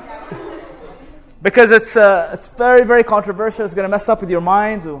 Because it's very, very controversial. It's going to mess up with your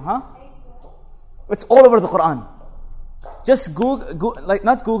minds. It's all over the Quran. Just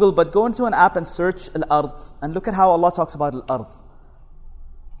not Google, but go into an app and search Al-Ard and look at how Allah talks about Al-Ard.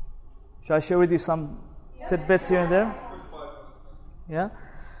 Shall I share with you some tidbits here and there? Yeah?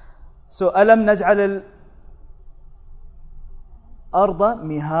 So, Alam naj'al al-arda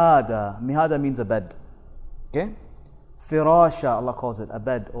mihada. Mihada means a bed. Okay? Firasha, Allah calls it, a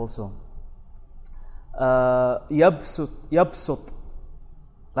bed also. Yabsut,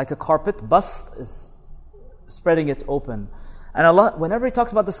 like a carpet. Bast is spreading it open. And Allah, whenever He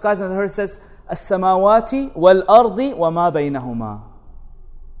talks about the skies and the earth, He says, As-samawati wal-ardi wa ma baynahuma.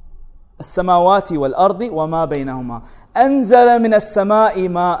 As-samawati wal-ardi wa ma baynahuma. Anzala min as-sama'i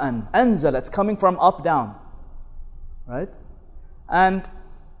ma'an. Anzala, it's coming from up, down. Right? And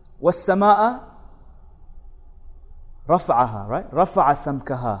was-sama'a rafa'aha, right? Rafa'a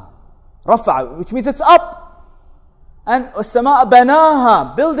samkaha. Rafa'a, which means it's up. And was-sama'a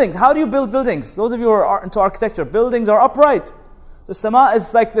banaha. Buildings. How do you build buildings? Those of you who are into architecture, buildings are upright. So sama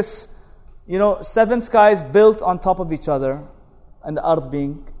is like this, 7 skies built on top of each other, and the earth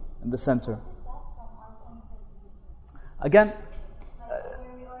being in the center. Again,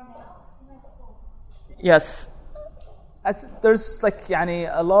 yes. There's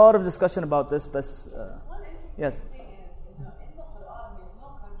a lot of discussion about this, but yes.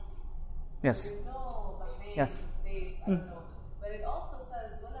 Yes. Yes. But it also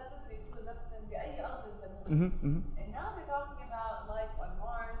says, and now they're talking about life on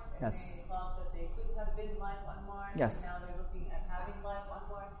Mars, and yes. They thought that they could have been life on Mars, yes. And now they're looking at having life on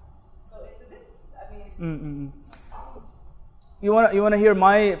Mars. So it's a bit, You want to hear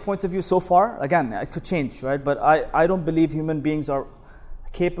my point of view so far? Again, it could change, right? But I don't believe human beings are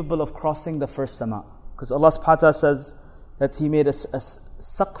capable of crossing the first sama. Because Allah subhanahu wa ta'ala says that He made a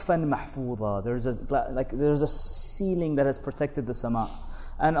saqfan mahfudha. There's a ceiling that has protected the sama.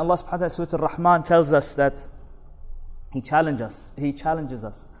 And Allah subhanahu wa ta'ala, Surah Al-Rahman tells us that He challenges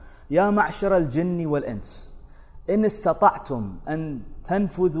us. Ya ma'shar al-jinni wal-ins, in istata'tum an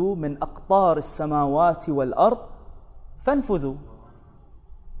tanfudhu min aqtar as-samawati wal-ard, fanfudhu.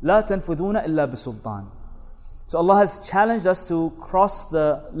 La tanfudhuna illa bisultan. So Allah has challenged us to cross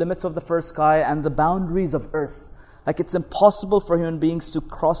the limits of the first sky and the boundaries of earth. Like it's impossible for human beings to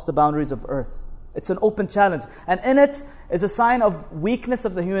cross the boundaries of earth. It's an open challenge. And in it is a sign of weakness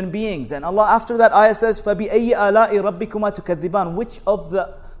of the human beings. And Allah after that ayah says, فَبِأَيِّ آلَاءِ رَبِّكُمَا تُكَذِّبَانِ. Which of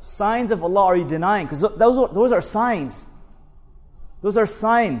the signs of Allah are you denying? Because those are signs. Those are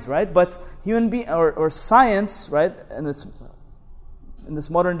signs, right? But human being or science, right, in this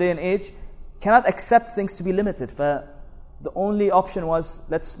modern day and age, cannot accept things to be limited. The only option was,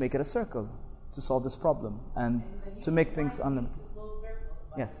 let's make it a circle to solve this problem and to make things unlimited.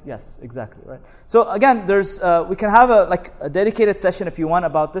 Yes, exactly, right. So again, we can have a dedicated session if you want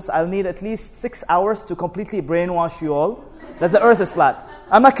about this. I'll need at least 6 hours to completely brainwash you all that the earth is flat.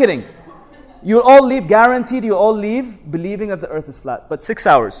 I'm not kidding. You'll all leave, guaranteed you'll all leave believing that the earth is flat. But 6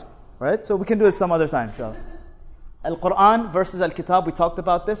 hours, right? So we can do it some other time, inshallah. Al-Quran versus Al-Kitab, we talked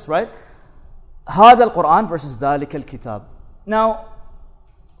about this, right? هذا القرآن versus ذلك الكتاب. Now,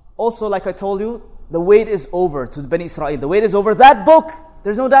 also like I told you, the wait is over to the Bani Israel. The wait is over. That book,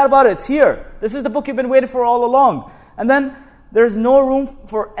 there's no doubt about it. It's here. This is the book you've been waiting for all along. And then there's no room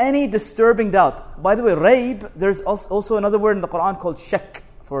for any disturbing doubt. By the way, raib, there's also another word in the Quran called shak,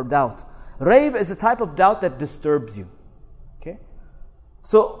 for doubt. Raib is a type of doubt that disturbs you. Okay?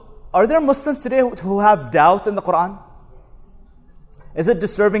 So, are there Muslims today who have doubt in the Quran? Is it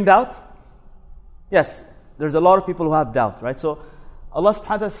disturbing doubt? Yes. There's a lot of people who have doubt, right? So, Allah subhanahu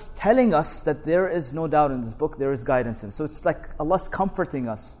wa ta'ala is telling us that there is no doubt in this book, there is guidance in it. So it's like Allah's comforting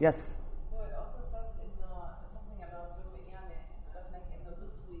us. Yes? No, it also says in something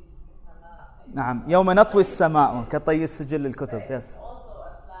about نعم يوم نطوي السماء كطي السجل للكتب. Yes. Also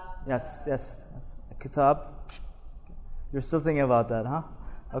a flat. Yes. Kitab. You're still thinking about that, huh?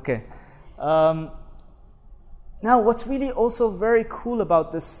 Okay. Now, what's really also very cool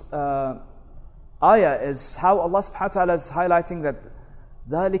about this ayah is how Allah subhanahu wa ta'ala is highlighting that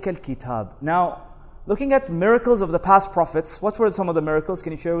ذَلِكَ الْكِتَابِ. Now, looking at miracles of the past prophets, what were some of the miracles?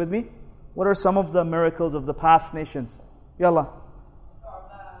 Can you share with me? What are some of the miracles of the past nations? Yallah.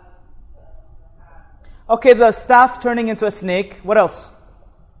 Okay, the staff turning into a snake. What else?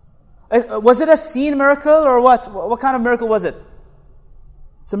 Was it a seen miracle or what? What kind of miracle was it?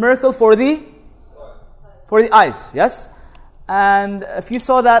 It's a miracle for the eyes, yes? And if you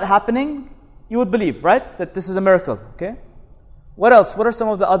saw that happening, you would believe, right? That this is a miracle, okay? What else? What are some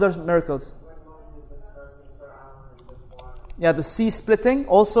of the other miracles? Yeah, the sea splitting,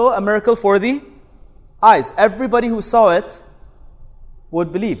 also a miracle for the eyes. Everybody who saw it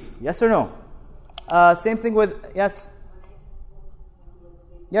would believe, yes or no? Same thing with, yes?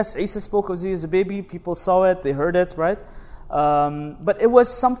 Yes, Isa spoke as he was a baby. People saw it, they heard it, right? But it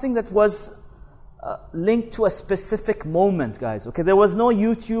was something that was linked to a specific moment, guys. Okay, there was no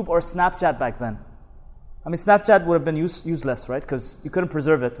YouTube or Snapchat back then. I mean, Snapchat would have been useless, right? Because you couldn't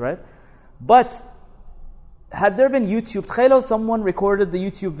preserve it, right? But had there been YouTube, تخيلوا someone recorded the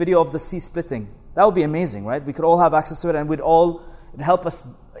YouTube video of the sea splitting. That would be amazing, right? We could all have access to it and it'd help us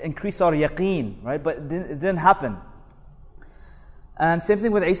increase our yaqeen, right? But it didn't happen. And same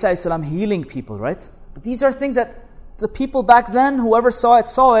thing with Isa alayhi salam healing people, right? But these are things that the people back then, whoever saw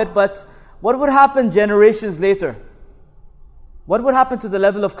it, but what would happen generations later? What would happen to the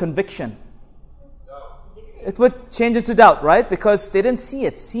level of conviction? It would change into doubt, right? Because they didn't see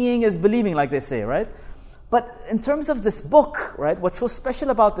it. Seeing is believing, like they say, right? But in terms of this book, right, what's so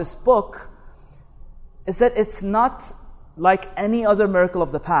special about this book is that it's not like any other miracle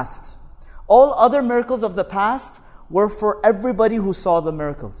of the past. All other miracles of the past were for everybody who saw the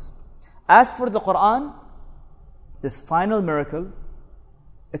miracles. As for the Quran, this final miracle,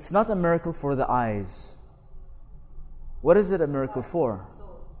 it's not a miracle for the eyes. What is it a miracle for?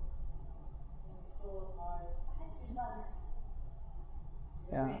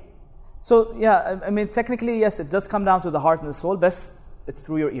 Yeah. So, I mean, technically, yes, it does come down to the heart and the soul, but it's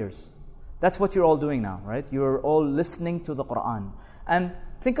through your ears. That's what you're all doing now, right? You're all listening to the Quran. And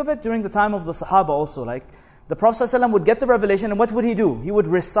think of it during the time of the Sahaba also, like, the Prophet ﷺ would get the revelation, and what would he do? He would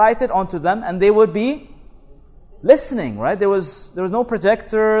recite it onto them, and they would be listening, right? There was no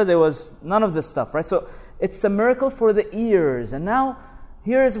projector, there was none of this stuff, right? So it's a miracle for the ears. And now,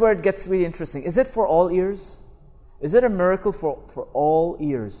 here's where it gets really interesting. Is it for all ears? Is it a miracle for all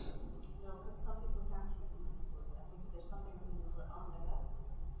ears?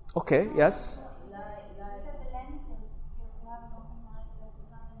 Okay, yes.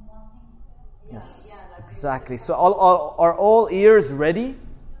 Yes, exactly. So are all ears ready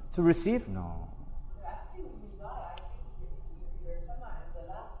to receive? No. Actually, when you die, I think your sama is the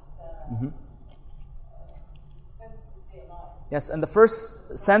last sense to stay alive. Yes, and the first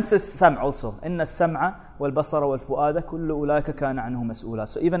sense is sam' also. إِنَّ السَّمْعَ وَالْبَصَرَ وَالْفُؤَادَ كُلُّ أُولَٰئِكَ كَانَ عَنْهُ مَسْئُولًا.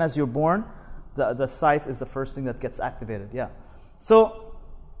 So even as you're born, the sight is the first thing that gets activated. Yeah. So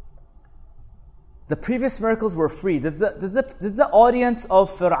the previous miracles were free. Did the audience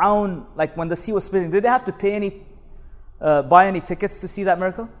of Fir'aun, like when the sea was splitting, did they have to buy any tickets to see that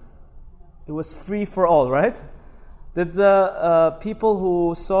miracle? It was free for all, right? Did the people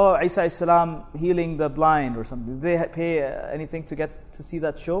who saw Isa alayhi salam healing the blind or something, did they pay anything to get to see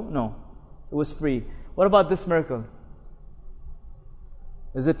that show? No. It was free. What about this miracle?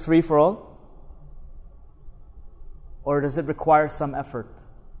 Is it free for all? Or does it require some effort?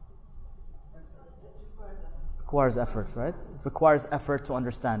 Requires effort, right? It requires effort to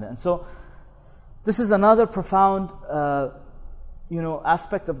understand it. And so, this is another profound,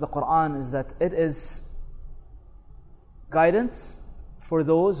 aspect of the Quran, is that it is guidance for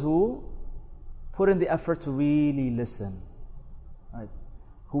those who put in the effort to really listen. Right?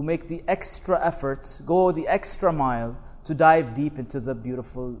 who make the extra effort, go the extra mile to dive deep into the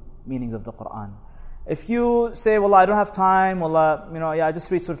beautiful meanings of the Quran. If you say, "Wallah, I don't have time," "Wallah, I just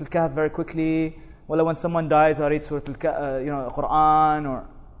read Surah Al-Kahf very quickly," "Wallah, when someone dies, I read Surah Quran,"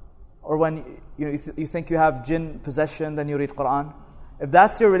 or when you think you have jinn possession, then you read Quran. If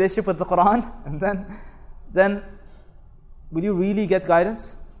that's your relationship with the Quran, and then will you really get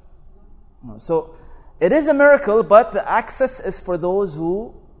guidance? No. So it is a miracle, but the access is for those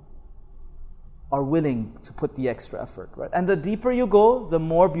who are willing to put the extra effort, right? And the deeper you go, the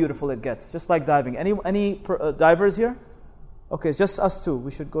more beautiful it gets. Just like diving. Any divers here? Okay, it's just us two.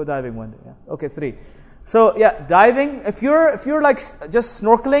 We should go diving one day. Yeah. Okay, 3. So yeah, diving. If you're like just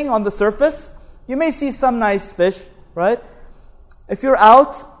snorkeling on the surface, you may see some nice fish, right? If you're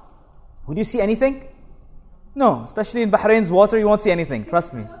out, would you see anything? No, especially in Bahrain's water, you won't see anything.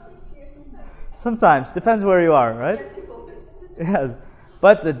 Trust me. Sometimes, depends where you are, right? Yes.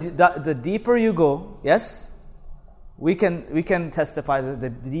 But the deeper you go, yes, we can testify that the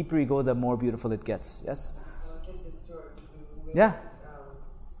deeper you go, the more beautiful it gets. Yes. Just a story. We Yeah.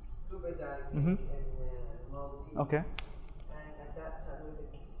 Scuba diving in Maldives. Okay. And at that time,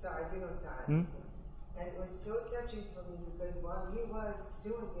 with Saad, Saad. Mm. And it was so touching for me because while he was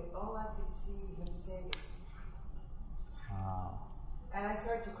doing it, all I could see him saying is, Wow. and I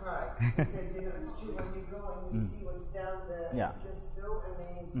started to cry because it's true when you go and you see what's down there. Yeah. It's just so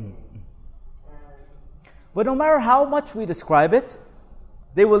amazing. But no matter how much we describe it,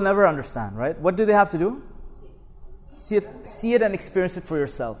 they will never understand, right? What do they have to do? See it and experience it for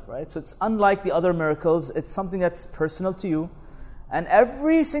yourself, right? So it's unlike the other miracles. It's something that's personal to you. And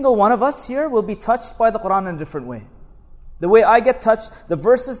every single one of us here will be touched by the Quran in a different way. The way I get touched, the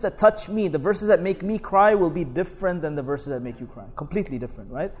verses that touch me, the verses that make me cry will be different than the verses that make you cry. Completely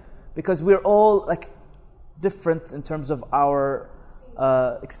different, right? Because we're all like different in terms of our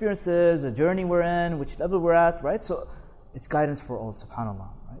experiences, the journey we're in, which level we're at, right? So it's guidance for all, subhanAllah,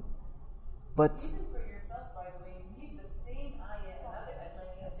 right? But Even for yourself, by the way, you need the same ayah at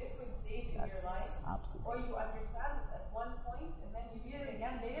a different stage in your life. Absolutely. Or you understand it at one point, and then you read it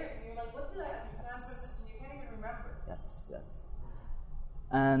again later, and you're like, what did I understand from this? And you can't even remember. Yes.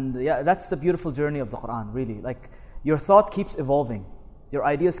 And yeah, that's the beautiful journey of the Quran, really. Like, your thought keeps evolving. Your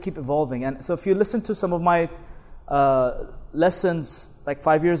ideas keep evolving. And so if you listen to some of my lessons like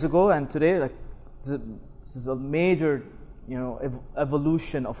 5 years ago and today, like this is a major,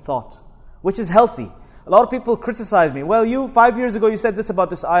 evolution of thought, which is healthy. A lot of people criticize me. Well, 5 years ago you said this about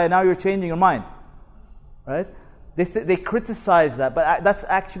this ayah, now you're changing your mind, right? They criticize that, but that's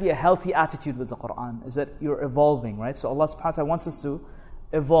actually a healthy attitude with the Quran, is that you're evolving, right? So Allah subhanahu wa ta'ala wants us to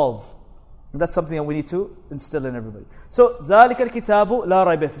evolve. And that's something that we need to instill in everybody. So, ذَلِكَ الْكِتَابُ لَا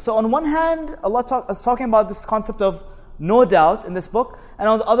رَيْبَ فِيهِ. So on one hand, Allah is talking about this concept of no doubt in this book, and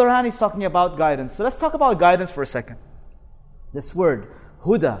on the other hand, He's talking about guidance. So let's talk about guidance for a second. This word,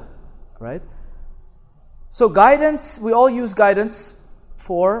 huda, right? So guidance, we all use guidance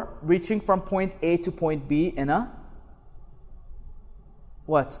for reaching from point A to point B in a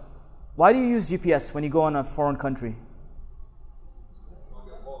what? Why do you use GPS when you go in a foreign country?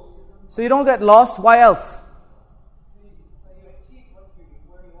 So you don't get lost. Why else?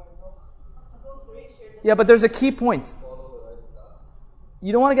 Yeah, but there's a key point.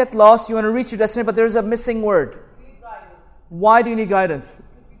 You don't want to get lost. You want to reach your destination, but there's a missing word. Why do you need guidance?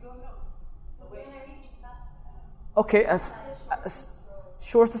 Okay,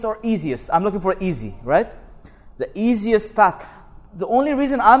 shortest or easiest. I'm looking for easy, right? The easiest path. The only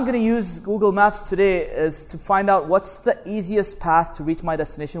reason I'm going to use Google Maps today is to find out what's the easiest path to reach my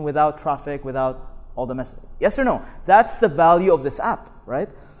destination without traffic, without all the mess. Yes or no? That's the value of this app, right?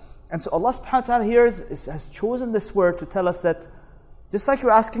 And so Allah subhanahu wa ta'ala here has chosen this word to tell us that, just like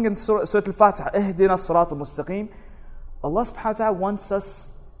you're asking in Surah Al-Fatiha, اهدنا الصراط المستقيم, Allah subhanahu wa ta'ala wants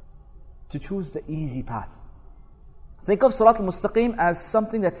us to choose the easy path. Think of Salat al-Mustaqim as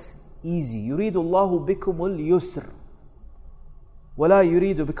something that's easy. يُرِيدُ اللَّهُ بِكُمُ الْيُسْرِ وَلَا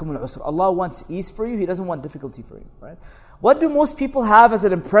يُرِيدُ بِكُمُ الْعُسْرِ. Allah wants ease for you, He doesn't want difficulty for you, right? What do most people have as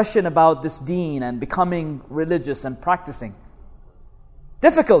an impression about this deen and becoming religious and practicing?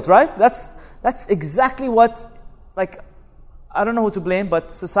 Difficult, right? That's exactly what, I don't know who to blame,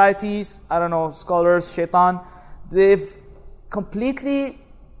 but societies, scholars, shaitan, they've completely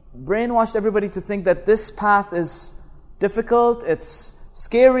brainwashed everybody to think that this path is difficult, it's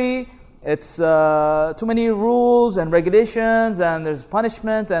scary, it's too many rules and regulations, and there's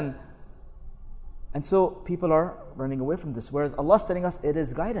punishment, and so people are running away from this. Whereas Allah's telling us it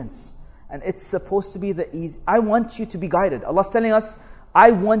is guidance, and it's supposed to be the ease. I want you to be guided. Allah's telling us,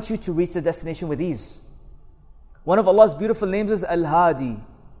 I want you to reach the destination with ease. One of Allah's beautiful names is Al-Hadi.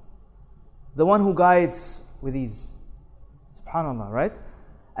 The one who guides with ease. SubhanAllah, right?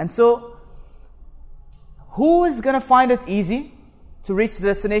 And so, who is going to find it easy to reach the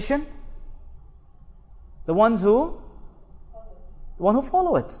destination? The ones who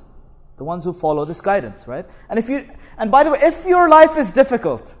follow it. The ones who follow this guidance, right? And by the way, if your life is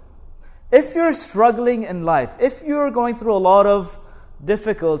difficult, if you're struggling in life, if you're going through a lot of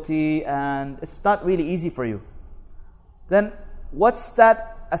difficulty and it's not really easy for you, then what's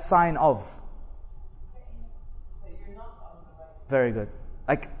that a sign of? Very good.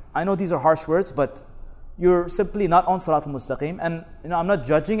 Like, I know these are harsh words, but you're simply not on Sirat al-Mustaqim. And I'm not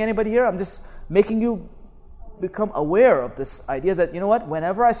judging anybody here. I'm just making you become aware of this idea that,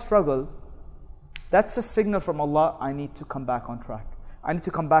 whenever I struggle, that's a signal from Allah, I need to come back on track. I need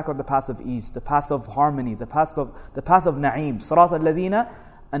to come back on the path of ease, the path of harmony, the path of na'im. Sirat al-ladhina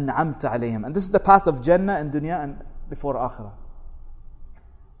an'amta alayhim. And this is the path of Jannah in dunya and before akhirah.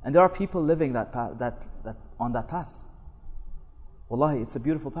 And there are people living that path, that on that path. Wallahi, it's a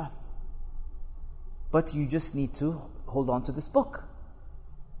beautiful path. But you just need to hold on to this book.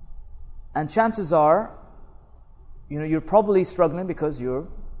 And chances are, you're probably struggling because you're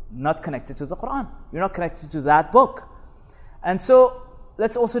not connected to the Quran. You're not connected to that book. And so,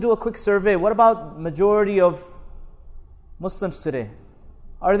 let's also do a quick survey. What about majority of Muslims today?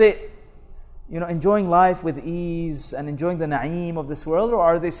 Are they, enjoying life with ease and enjoying the na'im of this world, or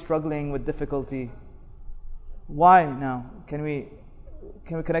are they struggling with difficulty? Why now? Can we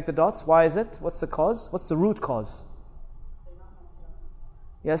connect the dots? Why is it? What's the cause? What's the root cause?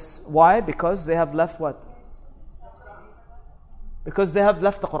 Yes. Why? Because they have left what? Because they have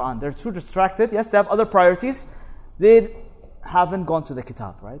left the Quran. They're too distracted. Yes, they have other priorities. They haven't gone to the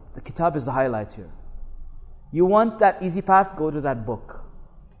kitab, right? The kitab is the highlight here. You want that easy path, go to that book.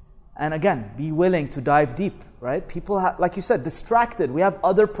 And again, be willing to dive deep, right? People have, like you said, distracted. We have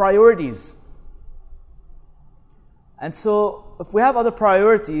other priorities. And so, if we have other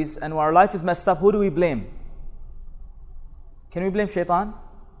priorities and our life is messed up, who do we blame? Can we blame shaitan?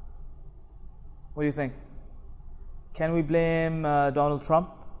 What do you think? Can we blame Donald Trump?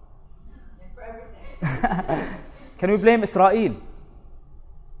 For everything. Can we blame Israel?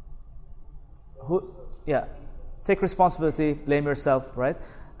 Yeah. Take responsibility, blame yourself, right?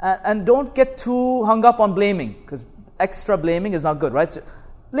 And don't get too hung up on blaming, because extra blaming is not good, right? So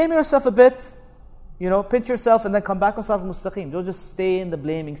blame yourself a bit, pinch yourself and then come back on Sirat al-Mustaqim. Don't just stay in the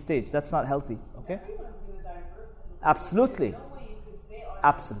blaming stage. That's not healthy, okay? Absolutely.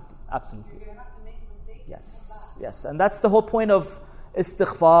 Absolutely. You're going to have to make mistakes. Yes. And that's the whole point of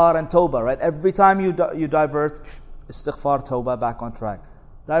istighfar and tawbah, right? Every time you divert, istighfar, tawbah, back on track.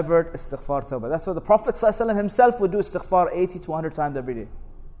 Divert, istighfar, tawbah. That's what the Prophet ﷺ himself would do istighfar 80 to 100 times every day.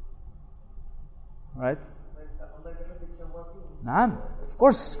 Right? Naam. Of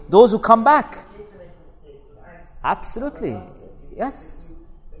course, those who come back. Absolutely. Yes.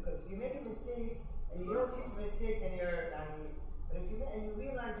 Because if you make a mistake and you don't see it's a mistake, then you're. But if you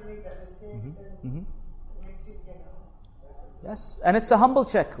realize you make that mistake, then it makes you get out. Yes, and it's a humble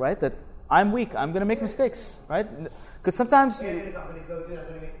check, right? That I'm weak. I'm going to make mistakes, right? Because sometimes I'm going to go do it. I'm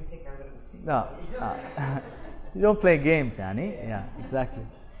going to make a mistake. I'm going to make mistakes. no, you don't play games, Yani. Yeah, exactly.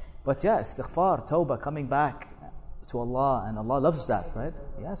 But yeah, istighfar, tawbah, coming back to Allah, and Allah loves that, right?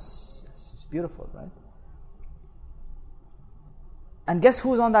 Yes, it's beautiful, right? And guess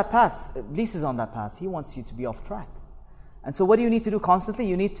who's on that path? Iblis is on that path. He wants you to be off track. And so what do you need to do constantly?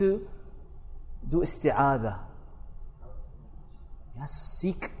 You need to do isti'adah. Yes,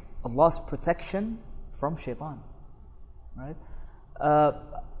 seek Allah's protection from shaitan. Right?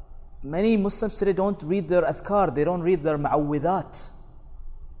 Many Muslims today don't read their adhkar. They don't read their ma'awwidat.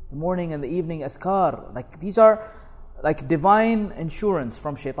 The morning and the evening adhkar. Like, these are like divine insurance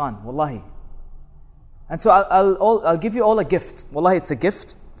from shaitan. Wallahi. And so I'll give you all a gift. Wallahi, it's a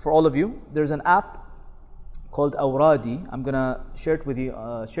gift for all of you. There's an app called Awradi. I'm gonna share it with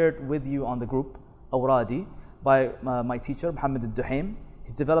you on the group. Awradi, by my teacher Muhammad al-Duhaim.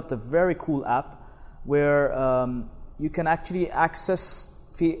 He's developed a very cool app where you can actually access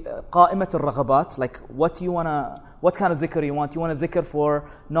قائمة الرغبات, like what kind of dhikr you want. You want a dhikr for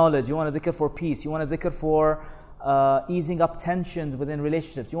knowledge. You want a dhikr for peace. You want a dhikr for easing up tensions within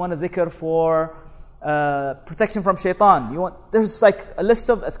relationships. You want a dhikr for protection from shaitan. There's like a list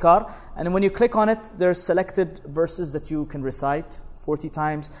of adhkar, and when you click on it, there's selected verses that you can recite 40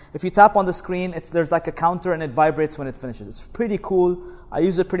 times. If you tap on the screen, there's like a counter and it vibrates when it finishes. It's pretty cool. I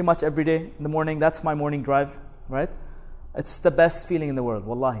use it pretty much every day in the morning. That's my morning drive, right? It's the best feeling in the world,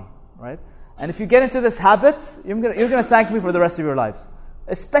 wallahi, right? And if you get into this habit, you're gonna thank me for the rest of your lives.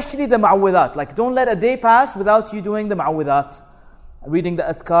 Especially the ma'awwidat. Like, don't let a day pass without you doing the ma'awwidat. reading the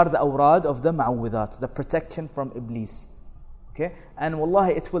adhkar, the awrad of the ma'awwidat, the protection from Iblis. Okay? And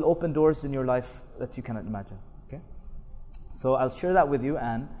wallahi, it will open doors in your life that you cannot imagine. Okay? So I'll share that with you,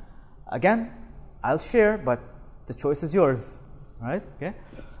 and again, I'll share, but the choice is yours. Right? Okay?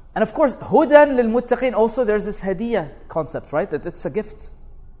 And of course, hudan lil muttaqin, also there's this hadiyah concept, right? That it's a gift.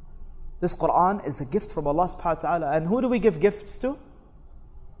 This Quran is a gift from Allah subhanahu wa ta'ala. And who do we give gifts to?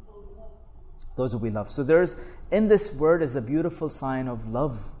 Those who we love. So there's, in this word is a beautiful sign of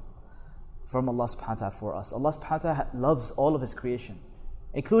love from Allah subhanahu wa ta'ala for us. Allah subhanahu wa ta'ala loves all of His creation,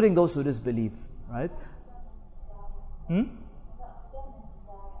 including those who disbelieve, right?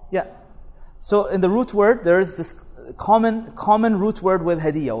 Yeah. So in the root word, there is this common root word with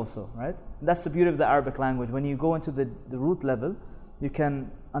hadiyah also, right? That's the beauty of the Arabic language. When you go into the root level, you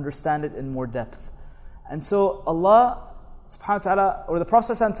can understand it in more depth. And so Allah subhanahu wa ta'ala, or the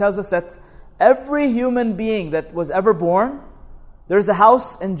Prophet tells us that every human being that was ever born, there's a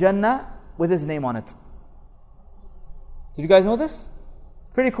house in Jannah with his name on it. Did you guys know this?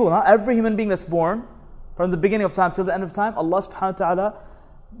 Pretty cool, huh? Every human being that's born, from the beginning of time till the end of time, Allah subhanahu wa ta'ala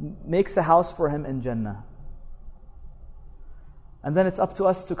makes a house for him in Jannah. And then it's up to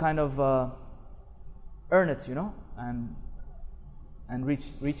us to kind of earn it, and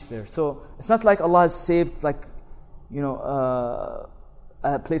reach there. So it's not like Allah has saved,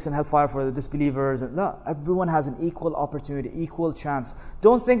 a place in hellfire for the disbelievers. No, everyone has an equal opportunity, equal chance.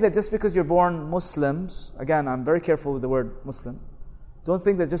 Don't think that just because you're born Muslims, again, I'm very careful with the word Muslim. Don't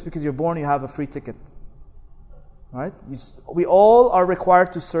think that just because you're born you have a free ticket. Right? We all are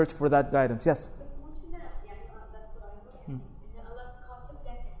required to search for that guidance. Yes?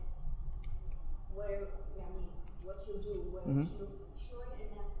 Mm-hmm.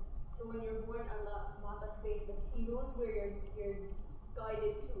 So when you're born, Allah He knows where you're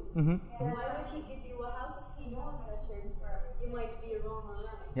guided to. Mm-hmm. So why would He give you a house if He knows that you might be wrong or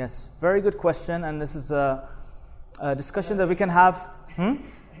right? Yes, very good question, and this is a discussion that we can have.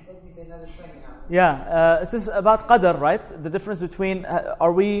 Yeah, this is about qadr, right? The difference between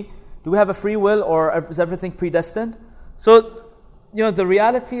do we have a free will, or is everything predestined? So, the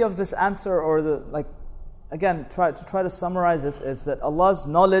reality of this answer, or again, try to summarize it, is that Allah's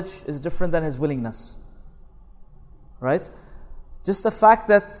knowledge is different than His willingness. Right? Just the fact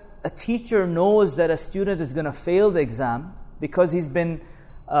that a teacher knows that a student is going to fail the exam because he's been,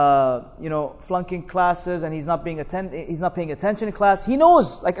 flunking classes and he's not paying attention in class. He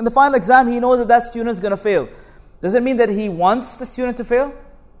knows, in the final exam, he knows that student is going to fail. Does it mean that he wants the student to fail?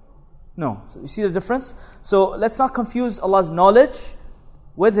 No. So you see the difference? So let's not confuse Allah's knowledge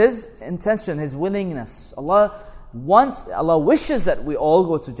with His intention, His willingness. Allah wishes that we all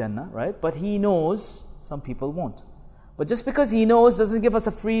go to Jannah, right? But He knows some people won't. But just because He knows doesn't give us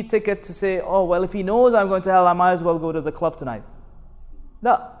a free ticket to say, oh, well, if He knows I'm going to hell, I might as well go to the club tonight.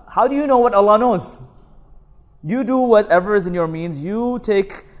 No. How do you know what Allah knows? You do whatever is in your means. You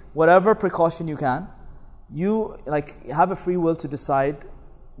take whatever precaution you can. You have a free will to decide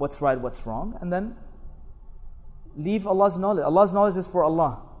what's right, what's wrong, and then leave Allah's knowledge. Allah's knowledge is for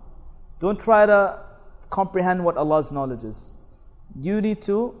Allah. Don't try to comprehend what Allah's knowledge is. You need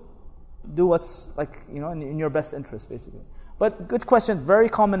to do what's in your best interest, basically. But good question, very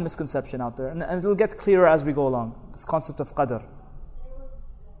common misconception out there, and it will get clearer as we go along. This concept of qadr.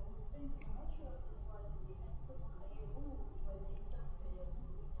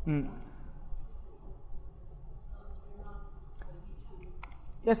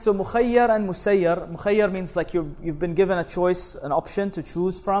 Yes, so mukhayyar and musayyar. Mukhayyar means you've been given a choice, an option to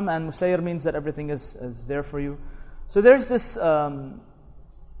choose from, and musayyar means that everything is there for you. So there's this, in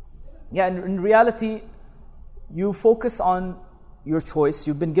reality, you focus on your choice.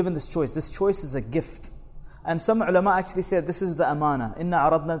 You've been given this choice. This choice is a gift. And some ulama actually said this is the amana. Inna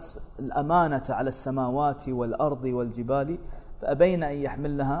aradna al-amanata ala as-samawati wal-ardi wal-jibali فأبين أن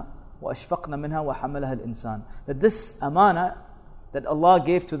يحملها وأشفقن منها وحملها الإنسان. That this amana that Allah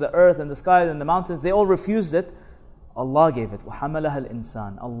gave to the earth and the sky and the mountains, they all refused it. Allah gave it. وحملها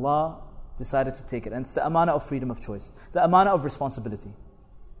الإنسان. Allah decided to take it. And it's the amana of freedom of choice. The amana of responsibility.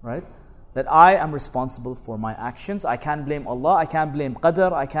 Right? That I am responsible for my actions. I can't blame Allah. I can't blame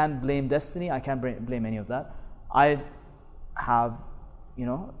qadr. I can't blame destiny. I can't blame any of that. I have,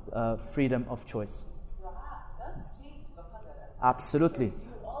 freedom of choice. Absolutely. You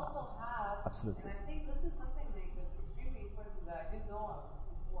also have, absolutely. And I think this is something that's extremely important that I didn't know of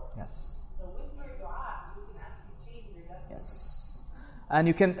before. Yes. So with your dua, you can actually change your destiny. Yes. And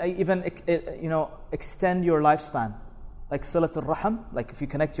you can even, extend your lifespan. Like Silatul Rahim, if you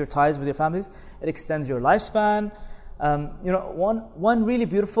connect your ties with your families, it extends your lifespan. One really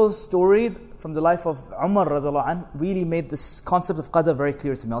beautiful story from the life of Umar radiallahu anh really made this concept of qadr very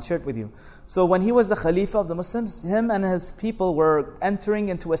clear to me. I'll share it with you. So when he was the Khalifa of the Muslims, him and his people were entering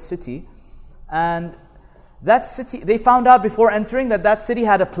into a city, and that city, they found out before entering that city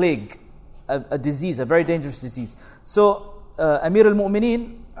had a plague, a disease, a very dangerous disease. So Amir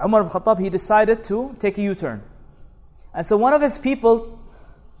al-Mu'mineen, Umar ibn Khattab, he decided to take a U-turn. And so one of his people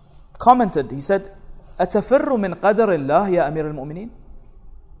commented, he said, أَتَفِرُّ مِنْ قَدَرِ اللَّهِ يَا أَمِيرَ الْمُؤْمِنِينَ?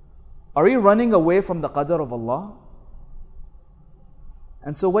 Are you running away from the qadr of Allah?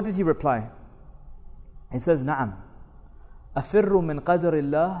 And so what did he reply? He says, نعم أَفِرُّ مِنْ قَدَرِ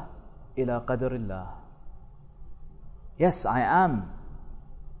اللَّهِ إِلَى قَدَرِ اللَّهِ. Yes, I am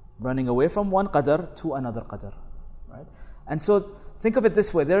running away from one qadr to another qadr. Right? And so think of it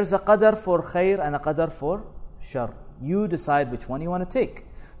this way. There's a qadr for khair and a qadr for shar. You decide which one you want to take.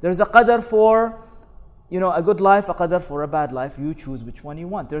 There's a qadr for a good life, a qadr for a bad life. You choose which one you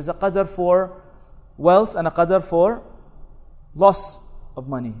want. There's a qadr for wealth and a qadr for loss of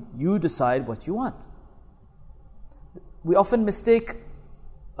money. You decide what you want. We often mistake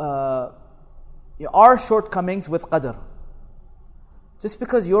our shortcomings with qadr. Just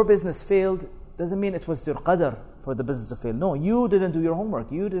because your business failed doesn't mean it was your qadr for the business to fail. No, you didn't do your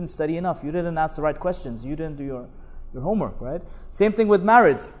homework. You didn't study enough. You didn't ask the right questions. You didn't do your homework, right? Same thing with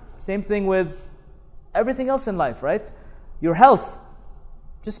marriage. Same thing with everything else in life, right? Your health.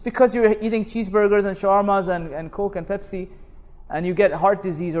 Just because you're eating cheeseburgers and shawarmas and Coke and Pepsi and you get heart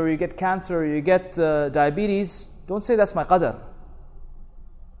disease or you get cancer or you get diabetes, don't say that's my qadr.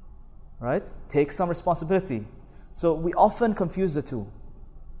 Right? Take some responsibility. So we often confuse the two.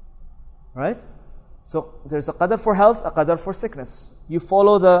 Right? So there's a qadr for health, a qadr for sickness. You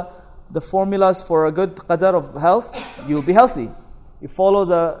follow the formulas for a good qadr of health, you'll be healthy. You follow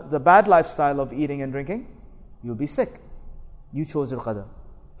the bad lifestyle of eating and drinking, you'll be sick. You chose your qadr.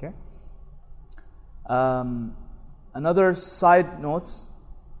 Okay? Another side note,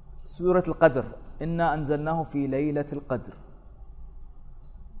 Surah Al-Qadr. Inna anzalnahu fi laylat al-Qadr.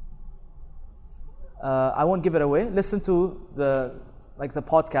 I won't give it away. Listen to the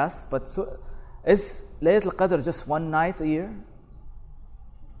podcast. But is Laylat al-Qadr just one night a year?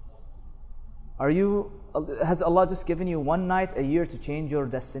 Has Allah just given you one night a year to change your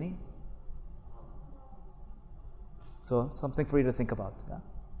destiny? So something for you to think about. Yeah?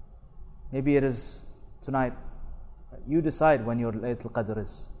 Maybe it is tonight. You decide when your Laylat al-Qadr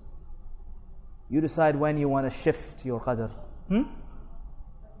is. You decide when you want to shift your qadr.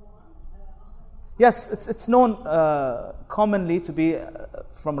 Yes, it's known commonly to be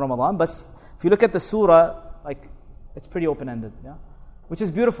from Ramadan, but if you look at the surah, it's pretty open-ended, yeah, which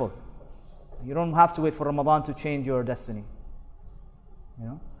is beautiful. You don't have to wait for Ramadan to change your destiny.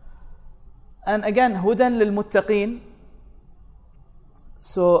 And again, hudan lil muttaqeen.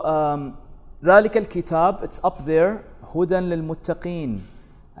 So ذلك الكتاب, it's up there, hudan lil muttaqeen.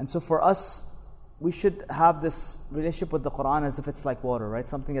 And so for us, we should have this relationship with the Quran as if it's like water, right?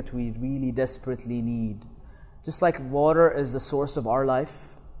 Something that we really desperately need. Just like water is the source of our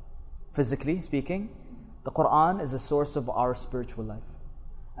life, physically speaking, the Quran is the source of our spiritual life.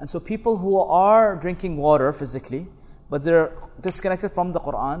 And so people who are drinking water physically, but they're disconnected from the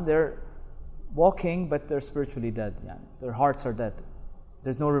Quran, they're walking, but they're spiritually dead. Yeah. Their hearts are dead.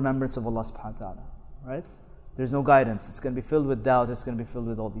 There's no remembrance of Allah subhanahu wa ta'ala, right? There's no guidance. It's going to be filled with doubt. It's going to be filled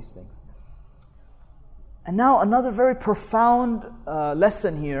with all these things. And now another very profound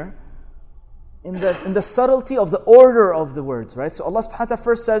lesson here in the subtlety of the order of the words, right? So Allah subhanahu wa ta'ala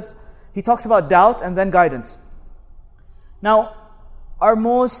first says, He talks about doubt and then guidance. Now, are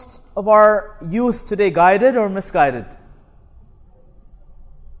most of our youth today guided or misguided?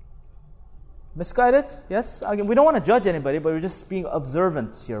 Misguided? Yes? Again, we don't want to judge anybody, but we're just being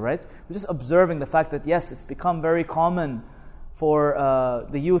observant here, right? We're just observing the fact that yes, it's become very common for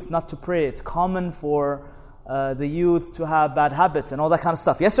the youth not to pray. It's common for the youth to have bad habits and all that kind of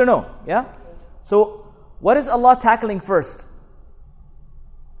stuff. Yes or no? Yeah? So, what is Allah tackling first?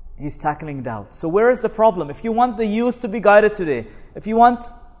 He's tackling doubt. So where is the problem? If you want the youth to be guided today, if you want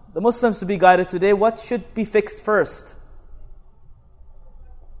the Muslims to be guided today, what should be fixed first?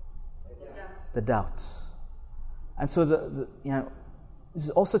 The doubt. And so this is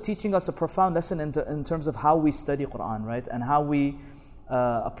also teaching us a profound lesson in terms of how we study Quran, right? And how we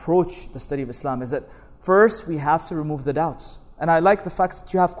approach the study of Islam. Is that first we have to remove the doubts. And I like the fact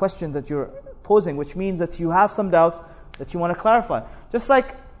that you have questions that you're posing, which means that you have some doubts that you want to clarify. Just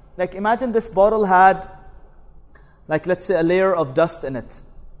like imagine this bottle had, let's say, a layer of dust in it.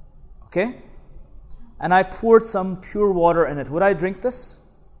 Okay? And I poured some pure water in it. Would I drink this?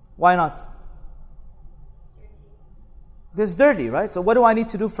 Why not? Because it's dirty, right? So what do I need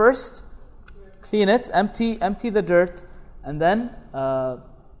to do first? Clean it, empty the dirt, and then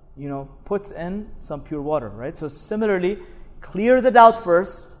put in some pure water, right? So similarly, clear the doubt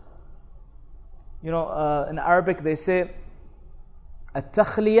first. In Arabic they say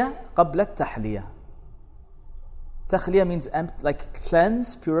التخلية قبل التحلية. تخلية means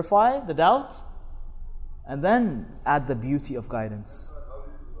cleanse, purify the doubt, and then add the beauty of guidance.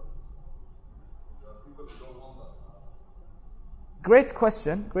 Great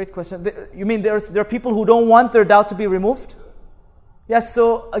question. You mean there are people who don't want their doubt to be removed? Yes,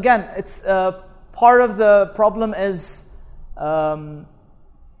 so again, it's part of the problem is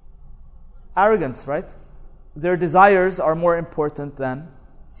arrogance, right? Their desires are more important than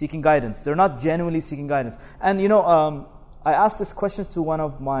seeking guidance. They're not genuinely seeking guidance. And I asked this question to one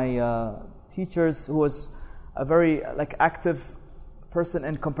of my teachers who was a very active person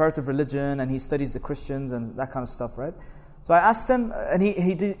in comparative religion, and he studies the Christians and that kind of stuff, right? So I asked him, and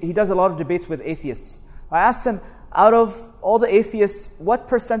he does a lot of debates with atheists. I asked him, out of all the atheists, what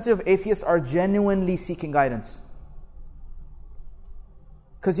percentage of atheists are genuinely seeking guidance?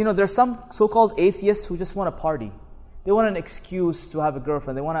 Because there's some so-called atheists who just want to party. They want an excuse to have a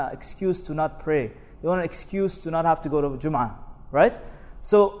girlfriend. They want an excuse to not pray. They want an excuse to not have to go to Jum'ah, right?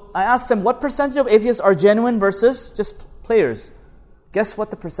 So I asked them, what percentage of atheists are genuine versus just players? Guess what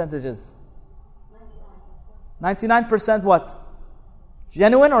the percentage is? 99% what?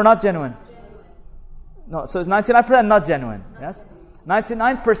 Genuine or not genuine? No, so it's 99% not genuine. Yes?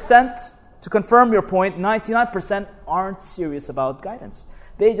 99%, to confirm your point, 99% aren't serious about guidance.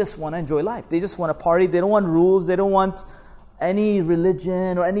 They just want to enjoy life. They just want to party. They don't want rules. They don't want any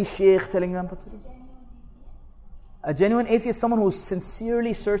religion or any sheikh telling them what to do. A genuine atheist is someone who's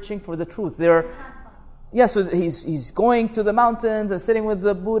sincerely searching for the truth. So he's going to the mountains and sitting with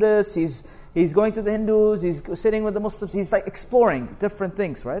the Buddhists. He's going to the Hindus. He's sitting with the Muslims. He's exploring different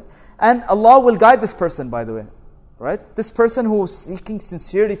things, right? And Allah will guide this person, by the way, right? This person who is seeking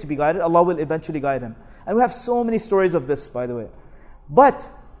sincerely to be guided, Allah will eventually guide him. And we have so many stories of this, by the way.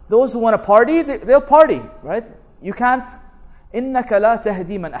 But those who want to party, they'll party, right? You can't. إِنَّكَ لَا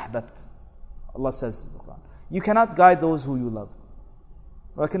تَهْدِي مَنْ أَحْبَبْتَ. Allah says in the Quran. You cannot guide those who you love.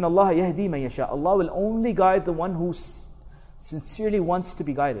 وَلَكِنَّ اللَّهَ يَهْدِي مَنْ يَشَاءُ. Allah will only guide the one who sincerely wants to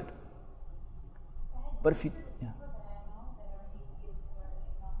be guided. But if you... Yeah.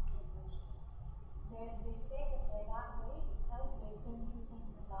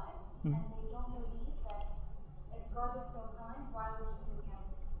 Mm-hmm. And they don't believe that if God is so kind, why would He be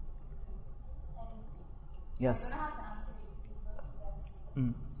kind? And Yes. I don't know how to answer these people. Yes.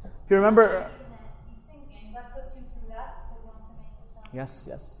 Mm. If you remember... These things, and God puts you through that because He wants to make you strong.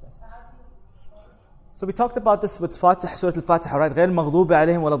 Yes. So how do you... So we talked about this with Surah Al-Fatiha, right? غير المغضوب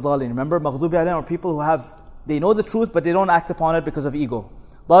عليهم ولا الضالين. Remember, مغضوب عليهم are people who they know the truth, but they don't act upon it because of ego.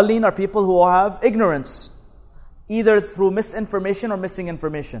 ضالين are people who have ignorance, either through misinformation or missing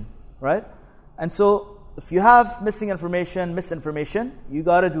information. Right? And so, if you have misinformation, you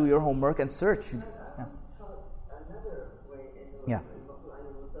got to do your homework and search. Yeah. Another way in Yeah.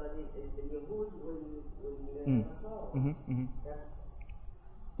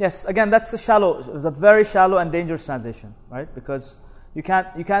 Yes, again, it's a very shallow and dangerous translation, right? Because you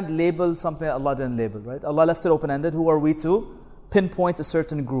can't label something that Allah didn't label, right? Allah left it open-ended. Who are we to pinpoint a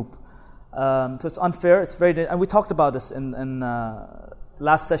certain group? So it's unfair. It's very, and we talked about this in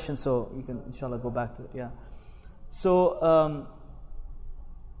last session, so you can inshallah go back to it. Yeah. So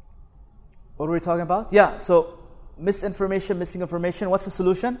what were we talking about? Yeah. So missing information. What's the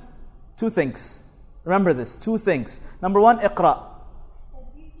solution? 2 things. Remember this. 2 things. Number 1, iqra.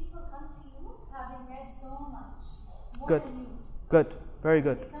 As these people come to you having read so much, more Good. than you. Good. Very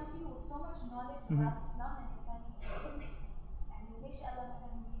good. They come to you with so much knowledge about Islam and they wish Allah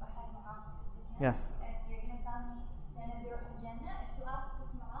can be ahead of Yes. And you're going to tell me, then if you're in Jannah, if you ask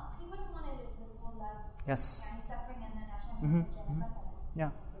this Ma'am, he wouldn't want to live this whole life. Yes. And suffering and then Jannah. Yeah.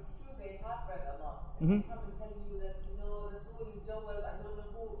 It's true, they have read a lot. Mhm. They probably telling you that, Rasul Jawaz, I don't know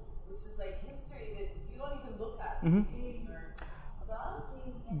who, which is like history that you don't even look at. Mhm.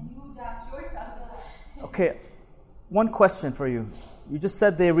 And you doubt yourself. Okay. One question for you. You just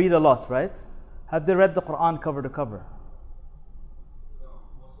said they read a lot, right? Have they read the Quran cover to cover?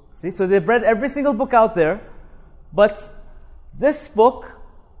 See, so they've read every single book out there, but this book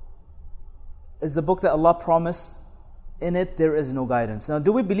is the book that Allah promised. In it, there is no guidance. Now,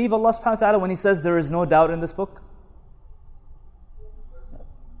 do we believe Allah subhanahu wa ta'ala when He says there is no doubt in this book?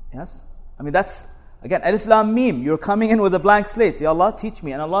 Yes? I mean, that's, again, Alif Lam Mim. You're coming in with a blank slate. Ya Allah, teach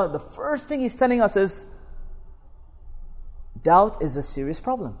me. And Allah, the first thing He's telling us is, doubt is a serious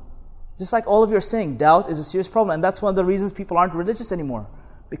problem. Just like all of you are saying, doubt is a serious problem. And that's one of the reasons people aren't religious anymore.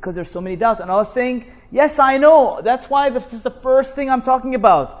 Because there's so many doubts. And Allah is saying, yes, I know. That's why this is the first thing I'm talking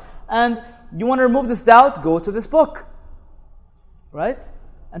about. And you want to remove this doubt? Go to this book. Right?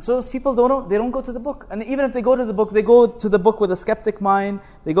 And so those people don't go to the book. And even if they go to the book, they go to the book with a skeptic mind.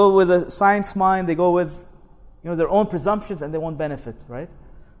 They go with a science mind. They go with their own presumptions, and they won't benefit. Right?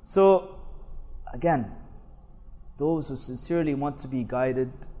 So, again, those who sincerely want to be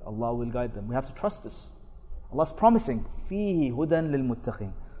guided, Allah will guide them. We have to trust this. Allah's promising, فِيهِ هُدًى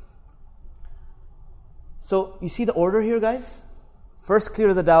لِلْمُتَّقِينَ. So, you see the order here, guys? First,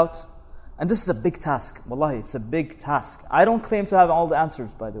 clear the doubt. And this is a big task. Wallahi, it's a big task. I don't claim to have all the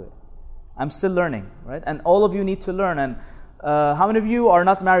answers, by the way. I'm still learning, right? And all of you need to learn. And how many of you are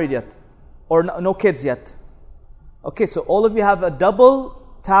not married yet? Or no kids yet? Okay, so all of you have a double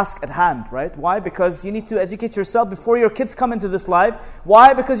task at hand, right? Why? Because you need to educate yourself before your kids come into this life.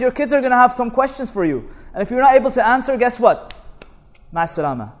 Why? Because your kids are going to have some questions for you. And if you're not able to answer, guess what?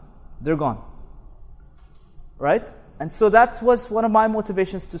 Ma'as-salama. They're gone. Right? And so that was one of my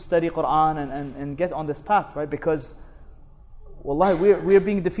motivations to study Quran and get on this path, right? Because, wallahi, we're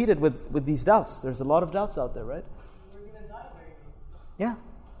being defeated with these doubts. There's a lot of doubts out there, right? We're going to die very soon. Yeah.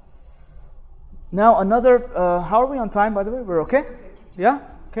 Now another, how are we on time, by the way? We're okay? Yeah?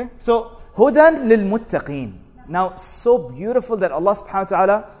 Okay. So, hudan lil muttaqeen. Now, so beautiful that Allah subhanahu wa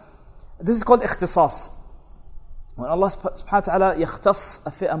ta'ala, this is called ikhtisas. When Allah subhanahu wa ta'ala yakhtas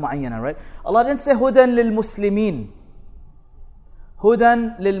a fi'ah mu'ayyana, right? Allah didn't say hudan lil muslimin.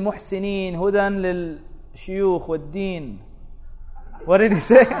 Hudan lil muhsinin. Hudan lil shuyukh wad deen. What did he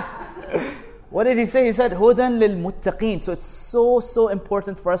say? What did he say? He said hudan lil muttaqeen. So it's so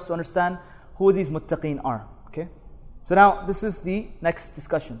important for us to understand who these muttaqeen are. Okay? So now, this is the next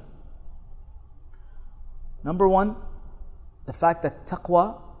discussion. Number one, the fact that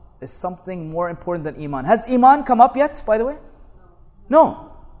taqwa is something more important than iman. Has iman come up yet, by the way?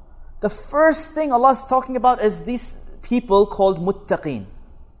 No. The first thing Allah is talking about is these people called muttaqeen.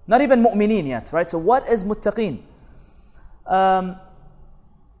 Not even mu'mineen yet, right? So what is muttaqeen?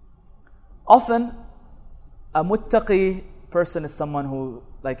 Often, a muttaqi person is someone who,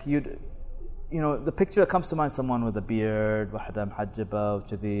 like the picture that comes to mind is someone with a beard, وحدة محجبة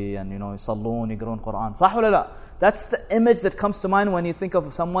وكذي, and يصلون, يقرون Quran. صح ولا لا? That's the image that comes to mind when you think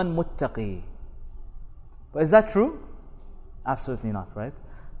of someone muttaqi. But is that true? Absolutely not, right?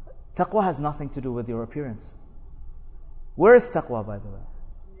 Taqwa has nothing to do with your appearance. Where is taqwa, by the way?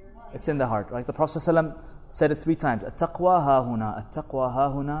 It's in the heart, right? The Prophet ﷺ said it 3 times. At-taqwa ha-huna, at-taqwa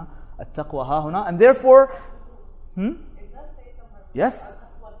ha-huna, at-taqwa ha-huna. And therefore, It does say somewhere. yes?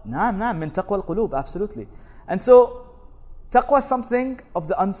 Naam, min taqwa al-qulub, absolutely. And so, taqwa is something of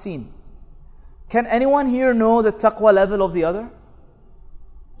the unseen. Can anyone here know the taqwa level of the other?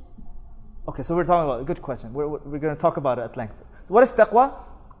 Okay, so we're talking about a good question. We're going to talk about it at length. What is taqwa?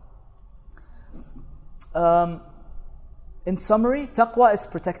 In summary, taqwa is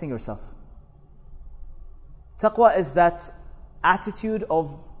protecting yourself. Taqwa is that attitude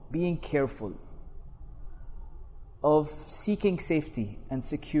of being careful, of seeking safety and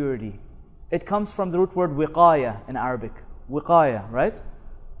security. It comes from the root word wiqaya in Arabic. Wiqaya, right?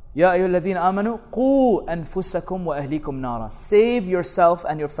 Ya ayyuhalladhina amanu qu anfusakum wa ahlikum nara. Save yourself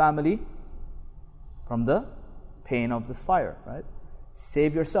and your family from the pain of this fire, right?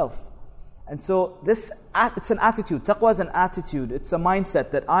 Save yourself. And so it's an attitude. Taqwa is an attitude. It's a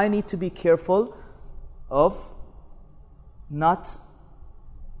mindset that I need to be careful of not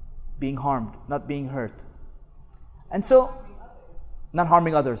being harmed, not being hurt. And so, not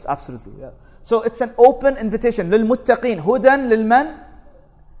harming others, absolutely. Yeah. So it's an open invitation. Lil muttaqeen, hudan lil man.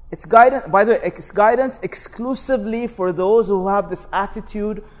 It's guidance, by the way, it's guidance exclusively for those who have this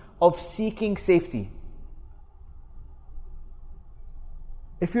attitude of seeking safety.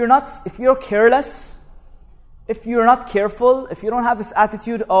 If you're careless, if you're not careful, if you don't have this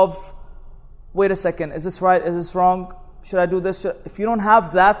attitude of, wait a second, is this right, is this wrong, should I do this? If you don't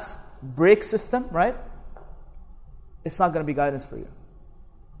have that brake system, right, it's not going to be guidance for you.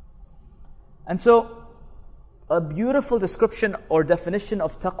 And so, a beautiful description or definition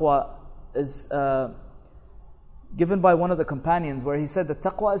of taqwa is given by one of the companions, where he said that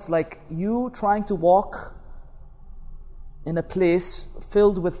taqwa is like you trying to walk in a place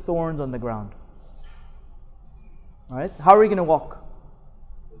filled with thorns on the ground. Right? How are you going to walk?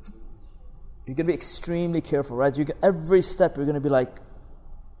 You're going to be extremely careful, right? Every step you're going to be like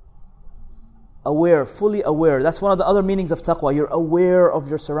aware, fully aware. That's one of the other meanings of taqwa. You're aware of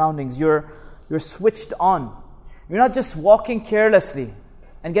your surroundings. You're switched on. You're not just walking carelessly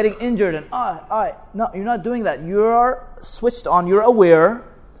and getting injured and no, you're not doing that. You are switched on. You're aware.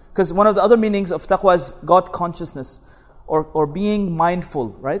 Because one of the other meanings of taqwa is God consciousness, or being mindful,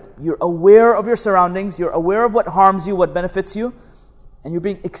 right? You're aware of your surroundings, you're aware of what harms you, what benefits you, and you're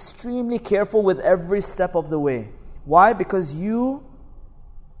being extremely careful with every step of the way. Why? Because you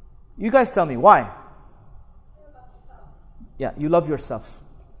guys tell me, why? Yeah, you love yourself,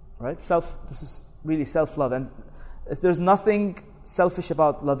 right? This is really self-love, and there's nothing selfish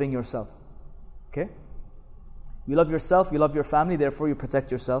about loving yourself, okay? You love yourself, you love your family, therefore you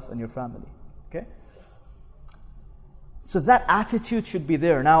protect yourself and your family, okay? So that attitude should be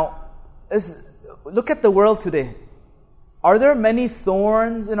there. Now, look at the world today. Are there many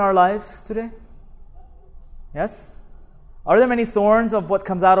thorns in our lives today? Yes? Are there many thorns of what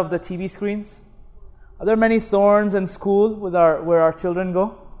comes out of the TV screens? Are there many thorns in school where our children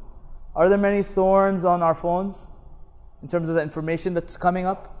go? Are there many thorns on our phones in terms of the information that's coming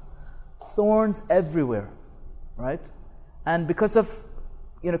up? Thorns everywhere, right? And because of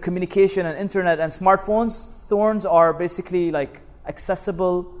communication and internet and smartphones, thorns are basically like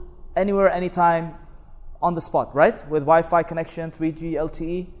accessible anywhere, anytime, on the spot, right? With Wi-Fi connection, 3G,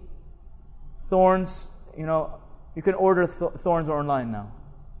 LTE. Thorns, you can order thorns online now,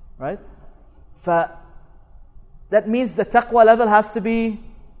 right? That means the taqwa level has to be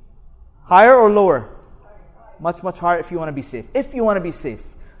higher or lower? Much, much higher if you want to be safe. If you want to be safe.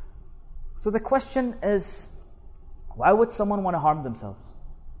 So the question is, why would someone want to harm themselves?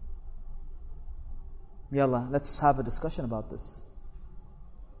 Yalla, let's have a discussion about this.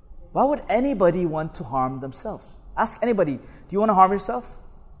 Why would anybody want to harm themselves? Ask anybody, do you want to harm yourself?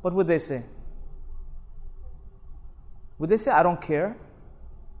 What would they say? Would they say, I don't care?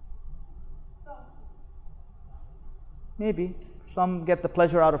 Maybe. Some get the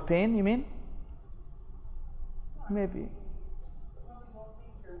pleasure out of pain, you mean? Maybe. Some people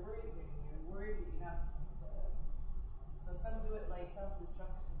think you're worried enough. So some do it like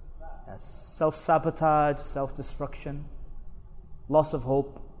self-destruction as well. Yes. Self-sabotage, self-destruction, loss of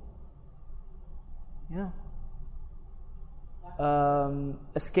hope. Yeah.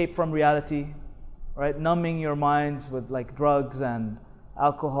 Escape from reality, right? Numbing your minds with like drugs and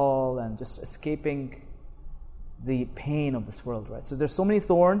alcohol and just escaping the pain of this world, right? So there's so many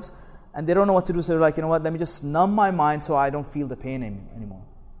thorns and they don't know what to do. So they're like, you know what, let me just numb my mind so I don't feel the pain anymore.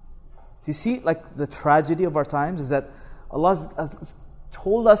 So you see, like the tragedy of our times is that Allah has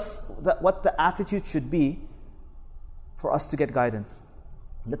told us that what the attitude should be for us to get guidance.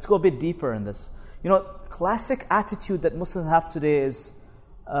 Let's go a bit deeper in this. Classic attitude that Muslims have today is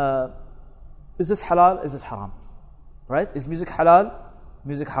this halal? Is this haram? Right? Is music halal?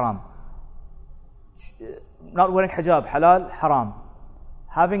 Music haram. Not wearing hijab, halal, haram.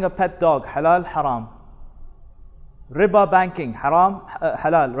 Having a pet dog, halal, haram. Riba banking, haram,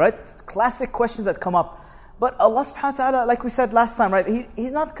 halal, right? Classic questions that come up. But Allah subhanahu wa ta'ala, like we said last time, right?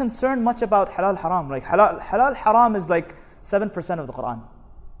 He's not concerned much about halal, haram. Like halal, haram is like 7% of the Quran.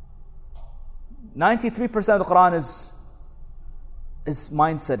 93% of the Quran is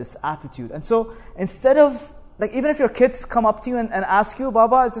mindset, is attitude. And so instead of, like even if your kids come up to you and ask you,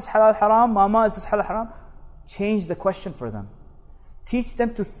 Baba, is this halal, haram? Mama, is this halal, haram? Change the question for them. Teach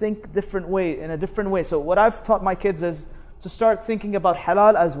them to think in a different way. So what I've taught my kids is to start thinking about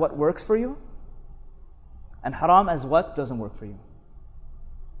halal as what works for you and haram as what doesn't work for you.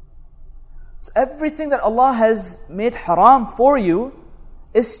 So everything that Allah has made haram for you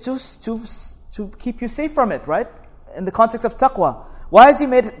is just to keep you safe from it, right? In the context of taqwa. Why has He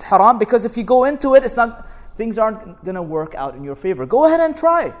made it haram? Because if you go into it, things aren't going to work out in your favor. Go ahead and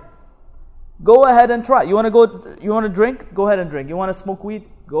try. Go ahead and try. You want to drink? Go ahead and drink. You want to smoke weed?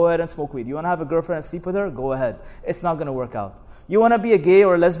 Go ahead and smoke weed. You want to have a girlfriend and sleep with her? Go ahead. It's not going to work out. You want to be a gay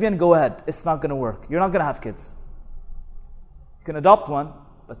or a lesbian? Go ahead. It's not going to work. You're not going to have kids. You can adopt one,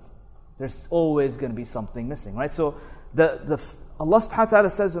 but there's always going to be something missing, right? So Allah subhanahu wa ta'ala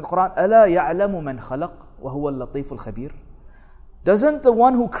says in the Quran, أَلَا يَعْلَمُ مَنْ خَلَقْ وَهُوَ اللَّطِيفُ الْخَبِيرُ. Doesn't the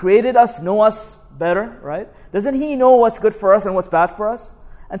one who created us know us better, right? Doesn't He know what's good for us and what's bad for us?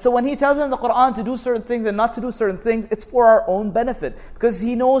 And so when He tells us in the Quran to do certain things and not to do certain things, it's for our own benefit. Because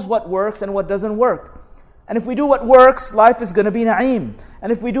He knows what works and what doesn't work. And if we do what works, life is going to be na'im.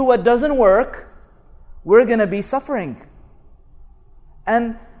 And if we do what doesn't work, we're going to be suffering.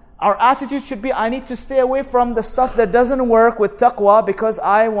 And our attitude should be, I need to stay away from the stuff that doesn't work with taqwa because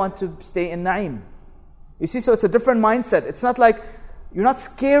I want to stay in na'im. You see, so it's a different mindset. It's not like, you're not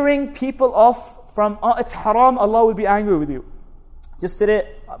scaring people off from, it's haram, Allah will be angry with you. Just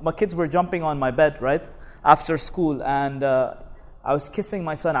today, my kids were jumping on my bed, right? After school. And I was kissing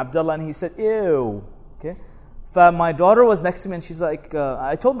my son, Abdullah, and he said, ew. Okay? My daughter was next to me and she's like,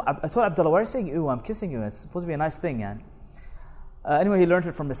 I told Abdullah, why are you saying ew? I'm kissing you. It's supposed to be a nice thing, man. Anyway, he learned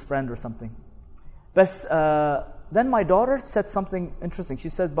it from his friend or something. But then my daughter said something interesting. She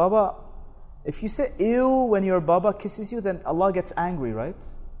said, Baba, if you say ew when your Baba kisses you, then Allah gets angry, right?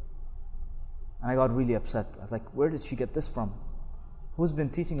 And I got really upset. I was like, where did she get this from? Who's been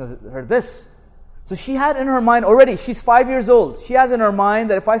teaching her this? So she had in her mind already, she's 5 years old. She has in her mind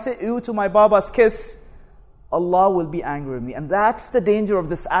that if I say ew to my Baba's kiss, Allah will be angry with me. And that's the danger of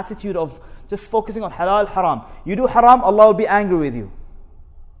this attitude of just focusing on halal, haram. You do haram, Allah will be angry with you.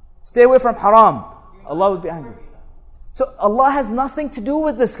 Stay away from haram, Allah will be angry. So Allah has nothing to do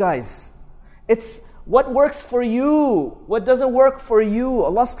with this, guys. It's what works for you, what doesn't work for you.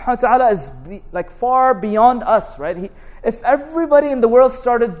 Allah subhanahu wa ta'ala is like far beyond us, right? If everybody in the world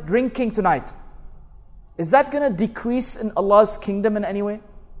started drinking tonight, is that going to decrease in Allah's kingdom in any way?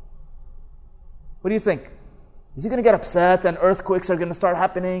 What do you think? Is He going to get upset and earthquakes are going to start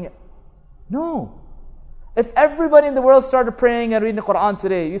happening? No. If everybody in the world started praying and reading the Quran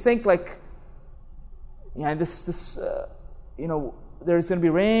today, you think like, yeah, there's going to be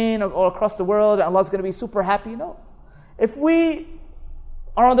rain all across the world and Allah's going to be super happy? No. If we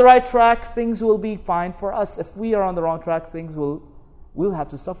are on the right track, things will be fine for us. If we are on the wrong track, we'll have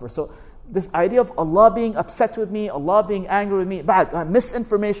to suffer. So this idea of Allah being upset with me, Allah being angry with me, bad,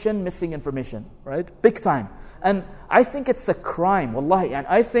 misinformation, missing information, right? Big time. And I think it's a crime, wallahi. And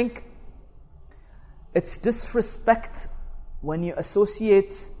I think it's disrespect when you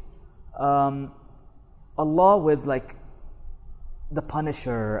associate Allah with like the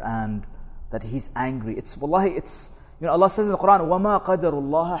punisher and that He's angry. It's wallahi, it's, Allah says in the Quran, وَمَا قَدَرُ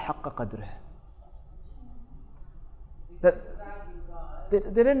اللَّهَ حَقَّ قَدْرِهِ. That they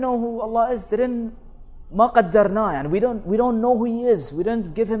didn't know who Allah is. They didn't, مَا قَدَّرْنَا, and we don't know who He is. We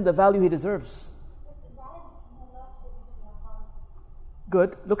didn't give Him the value He deserves.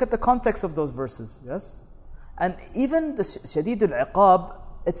 Good. Look at the context of those verses. Yes? And even the Shadid al-Iqab,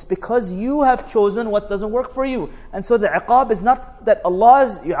 it's because you have chosen what doesn't work for you. And so the iqab is not that Allah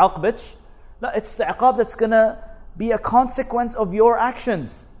is yu'aqbit. No, it's the iqab that's going to be a consequence of your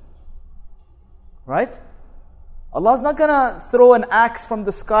actions. Right? Allah's not going to throw an axe from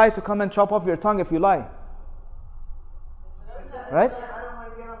the sky to come and chop off your tongue if you lie. Right? I don't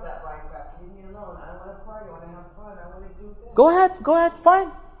want to get on that right back. Leave me alone. I want to party. I want to have fun. I want to do this. Go ahead,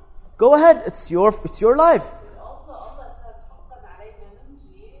 fine. Go ahead. It's your life. Also, Allah says, حَقًّا عَلَيْنَا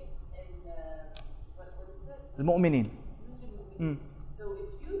نُنْجِي in المؤمنين. So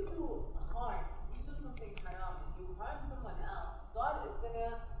if you do harm, you do something haram, you harm someone else, God is going to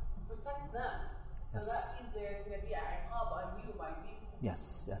protect them. So that means there's going to be a iqab on you by people.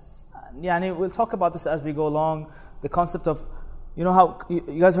 Yes. Yani we'll talk about this as we go along. The concept of, how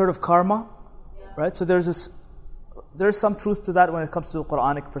you guys heard of karma, right? So there's some truth to that when it comes to the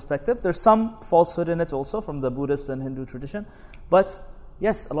Quranic perspective. There's some falsehood in it also from the Buddhist and Hindu tradition, but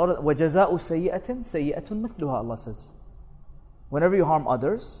yes, a lot of وَجَزَاءُ سَيِّئَةٍ سَيِّئَةٌ مِثْلُهَا, Allah says. Whenever you harm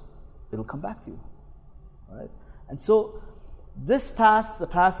others, it'll come back to you, right? And so this path, the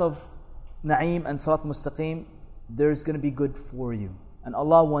path of Na'im and Sirat Mustaqim, there's going to be good for you. And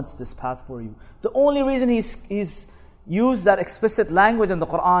Allah wants this path for you. The only reason He's used that explicit language in the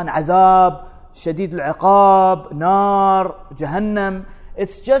Quran, Adhab, Shadid al-Iqab, Nar, Jahannam,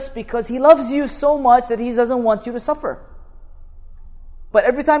 it's just because He loves you so much that He doesn't want you to suffer. But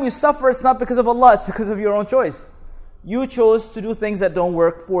every time you suffer, it's not because of Allah, it's because of your own choice. You chose to do things that don't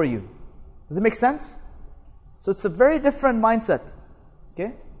work for you. Does it make sense? So it's a very different mindset.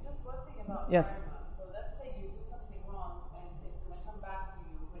 Okay? Just one thing about Yes. karma. So let's say you do something wrong and it's going to come back to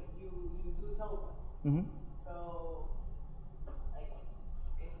you, but you do tawbah. So, like,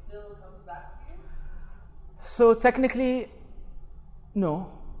 it still comes back to you? So technically,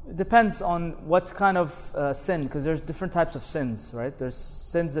 no. It depends on what kind of sin, because there's different types of sins, right? There's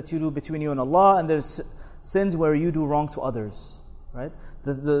sins that you do between you and Allah, and there's sins where you do wrong to others, right?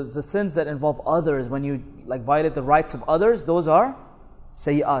 The sins that involve others, when you like violate the rights of others, those are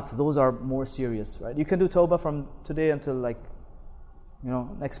sayyat. Those are more serious, right? You can do tawbah from today until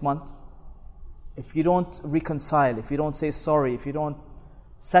next month. If you don't reconcile, if you don't say sorry, if you don't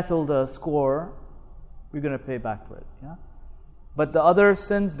settle the score, you're going to pay back for it, yeah? But the other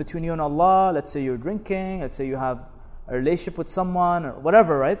sins between you and Allah, let's say you're drinking, let's say you have a relationship with someone or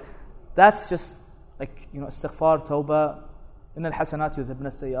whatever, right? That's just like, istighfar, tawbah, innal hasanat yudhibna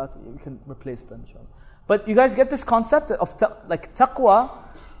as-sayyi'at, you can replace them, inshallah. But you guys get this concept of taqwa,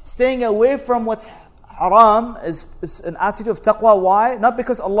 staying away from what's haram is an attitude of taqwa. Why? Not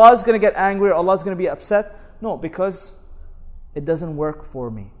because Allah is going to get angry or Allah is going to be upset. No, because it doesn't work for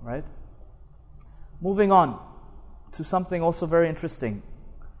me, right? Moving on to something also very interesting.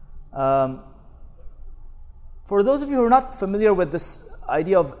 For those of you who are not familiar with this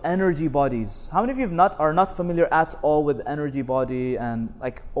idea of energy bodies, how many of you are not familiar at all with energy body and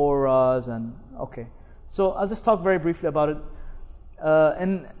like auras and okay? So I'll just talk very briefly about it.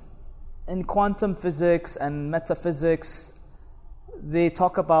 In quantum physics and metaphysics, they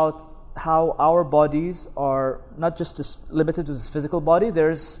talk about how our bodies are not just limited to this physical body.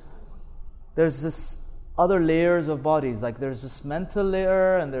 There's this other layers of bodies. Like there's this mental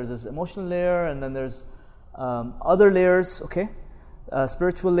layer, and there's this emotional layer, and then there's other layers, okay?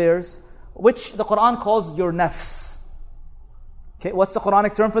 Spiritual layers, which the Quran calls your nafs. Okay, what's the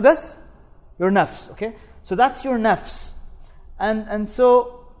Quranic term for this? Your nafs, okay? So that's your nafs. And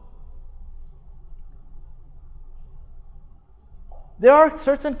so there are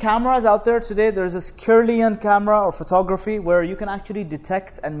certain cameras out there today. There's this Kirlian camera or photography where you can actually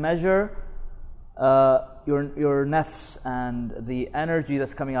detect and measure your nafs and the energy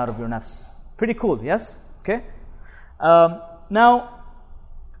that's coming out of your nafs. Pretty cool, yes? Okay. Now,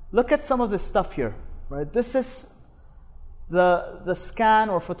 look at some of this stuff here. Right. This is the scan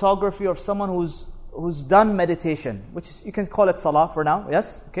or photography of someone who's done meditation, which is, you can call it salah for now.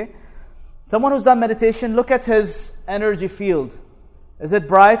 Yes. Okay. Someone who's done meditation. Look at his energy field. Is it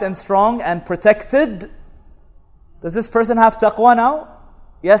bright and strong and protected? Does this person have taqwa now?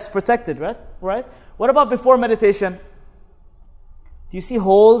 Yes, protected, right? Right. What about before meditation? Do you see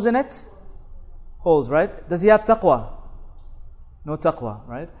holes in it? Holes, right? Does he have taqwa? No taqwa,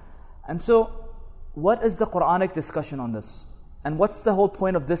 right? And so, what is the Quranic discussion on this? And what's the whole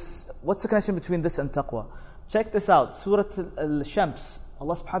point of this? What's the connection between this and taqwa? Check this out. Surah Al-Shams.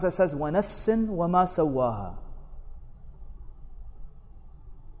 Allah subhanahu wa ta'ala says, وَنَفْسٍ وَمَا سَوَّاهَا.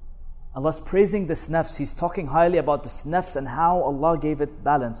 Allah's praising this nafs. He's talking highly about this nafs and how Allah gave it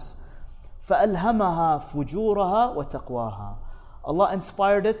balance. فَأَلْهَمَهَا فُجُورَهَا وَتَقْوَاهَا. Allah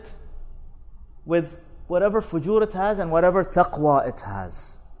inspired it with whatever fujur it has and whatever taqwa it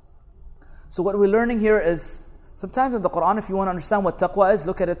has. So what we're learning here is, sometimes in the Quran, if you want to understand what taqwa is,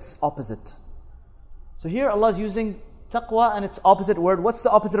 look at its opposite. So here Allah is using taqwa and its opposite word. What's the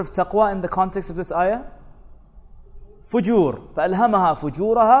opposite of taqwa in the context of this ayah? Fujur. فَأَلْهَمَهَا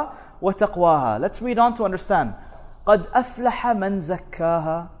فُجُورَهَا وَتَقْوَاهَا. Let's read on to understand. قَدْ أَفْلَحَ مَنْ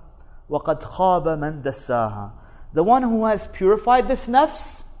زَكَّاهَا وَقَدْ خَابَ مَنْ دَسَّاهَا. The one who has purified this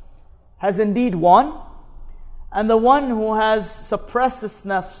nafs has indeed won, and the one who has suppressed this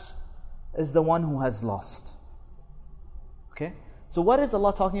nafs is the one who has lost. Okay? So what is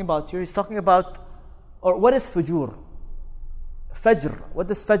Allah talking about here? He's talking about, or what is fujur? Fajr. What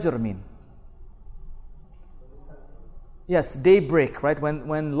does fajr mean? Yes, daybreak, right?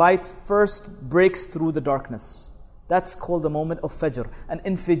 When light first breaks through the darkness. That's called the moment of fajr. An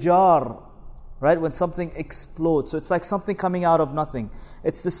infijar, right? When something explodes. So it's like something coming out of nothing.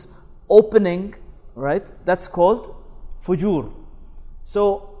 It's this opening, right? That's called fujur.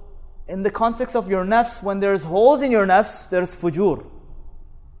 So, in the context of your nafs, when there's holes in your nafs, there's fujur.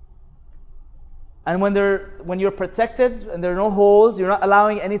 And when you're protected and there are no holes, you're not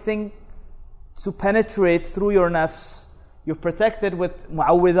allowing anything to penetrate through your nafs. You're protected with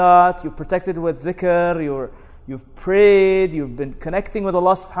mu'awwidat, you're protected with dhikr, you've prayed, you've been connecting with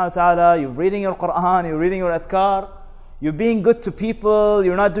Allah subhanahu wa ta'ala, you're reading your Quran, you're reading your adhkar, you're being good to people,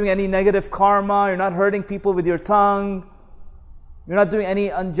 you're not doing any negative karma, you're not hurting people with your tongue, you're not doing any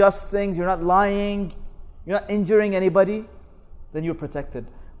unjust things, you're not lying, you're not injuring anybody, then you're protected.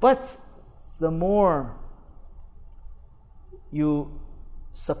 But the more you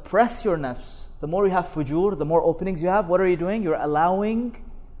suppress your nafs, the more you have fujur, the more openings you have, what are you doing? You're allowing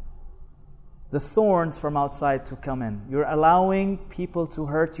the thorns from outside to come in. You're allowing people to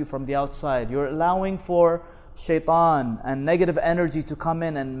hurt you from the outside. You're allowing for shaitan and negative energy to come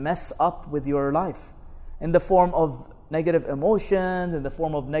in and mess up with your life in the form of negative emotions, in the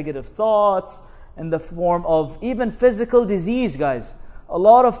form of negative thoughts, in the form of even physical disease, guys. A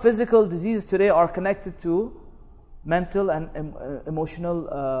lot of physical diseases today are connected to mental and emotional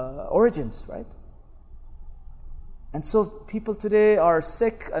origins, right? And so people today are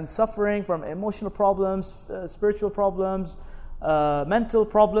sick and suffering from emotional problems, spiritual problems, mental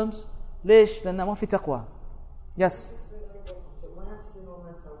problems. ليش؟ لأن ما في تقوى. Yes.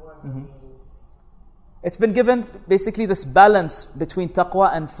 Mm-hmm. It's been given basically this balance between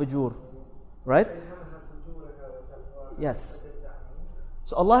taqwa and fujur, right? Yes.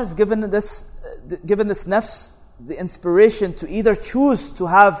 So Allah has given this nafs the inspiration to either choose to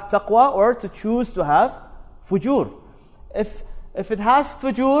have taqwa or to choose to have fujur. If it has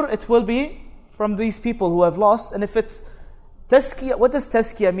fujur, it will be from these people who have lost. And if it's tazkiyah, what does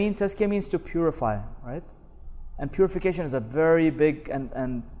tazkiyah mean? Tazkiyah means to purify, right? And purification is a very big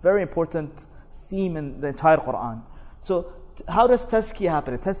and very important theme in the entire Quran. So how does tazkiyah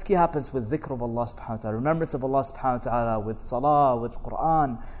happen? Tazkiyah happens with dhikr of Allah subhanahu wa ta'ala, remembrance of Allah subhanahu wa ta'ala, with salah, with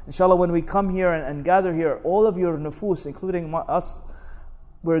Quran. Inshallah, when we come here and gather here, all of your nufus, including us,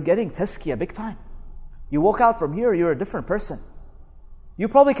 we're getting tazkiyah big time. You walk out from here, you're a different person. You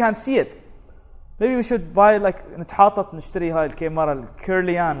probably can't see it. Maybe we should buy like نتحاطط نشتري هاي الكاميرا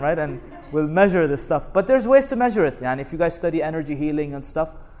الكيرليان, right? And we'll measure this stuff. But there's ways to measure it. And if you guys study energy healing and stuff,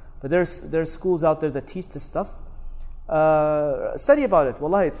 but there's schools out there that teach this stuff. Study about it.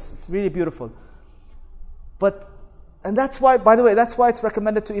 Wallahi, it's really beautiful. And that's why, by the way, that's why it's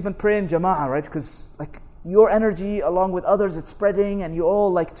recommended to even pray in jama'ah, right? Because like your energy along with others, it's spreading and you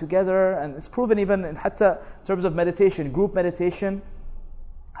all like together. And it's proven even in terms of meditation, group meditation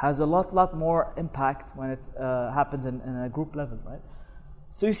has a lot more impact when it happens in a group level, right?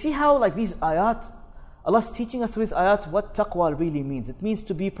 So you see how like these ayat, Allah's teaching us through these ayat what taqwa really means. It means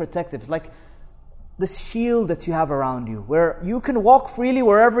to be protective. Like this shield that you have around you, where you can walk freely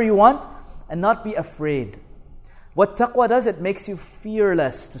wherever you want and not be afraid. What taqwa does, it makes you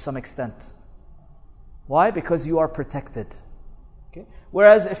fearless to some extent. Why? Because you are protected. Okay?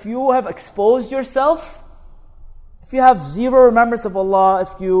 Whereas if you have exposed yourself, if you have zero remembrance of Allah,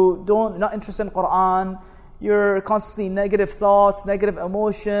 if you're not interested in Quran, you're constantly negative thoughts, negative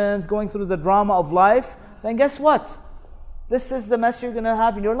emotions, going through the drama of life, then guess what? This is the mess you're going to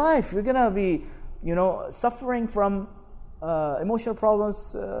have in your life. You're going to be suffering from emotional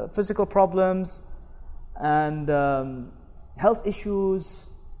problems, physical problems, and health issues.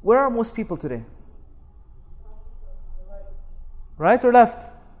 Where are most people today? Right or left?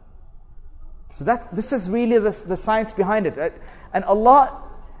 So this is really the science behind it, right? And Allah,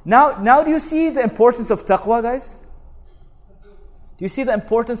 now do you see the importance of taqwa, guys? Do you see the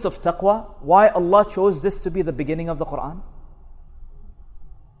importance of taqwa? Why Allah chose this to be the beginning of the Quran?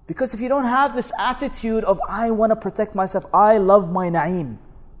 Because if you don't have this attitude of, I want to protect myself, I love my na'im.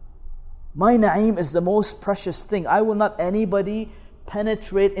 My na'im is the most precious thing. I will not anybody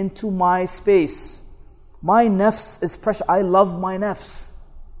penetrate into my space. My nafs is precious. I love my nafs.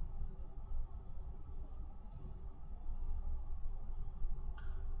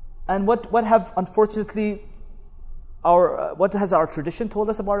 And what have unfortunately what has our tradition told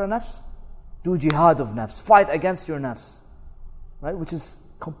us about our nafs? Do jihad of nafs. Fight against your nafs. Right? Which is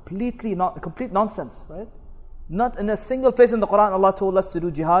complete nonsense, right? Not in a single place in the Quran Allah told us to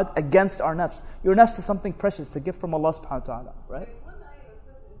do jihad against our nafs. Your nafs is something precious, it's a gift from Allah subhanahu wa ta'ala, right?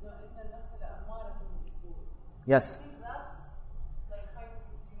 Yes.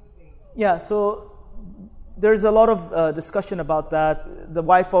 Yeah, so there's a lot of discussion about that. The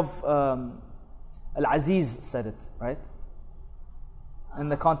wife of Al-Aziz said it, right? In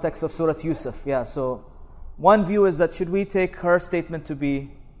the context of Surah Yusuf. Yeah, so one view is that should we take her statement to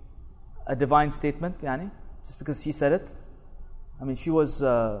be a divine statement, just because she said it? I mean, she was,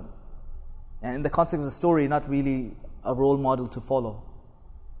 and in the context of the story, not really a role model to follow.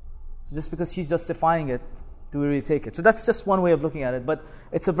 So just because she's justifying it, do we really take it? So that's just one way of looking at it, but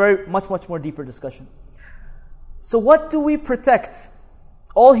it's a very much more deeper discussion. So what do we protect?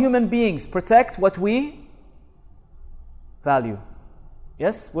 All human beings protect what we value.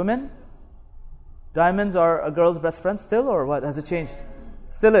 Yes, women? Diamonds are a girl's best friend still, or what? Has it changed?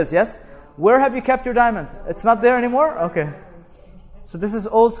 Still is, yes? Where have you kept your diamond? It's not there anymore? Okay. So this is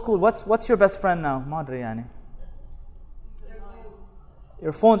old school. What's your best friend now? Madri yani.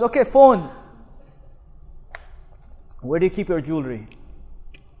 Your phones. Okay, phone. Where do you keep your jewelry?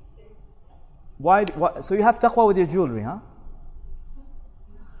 Why? So you have taqwa with your jewelry, huh?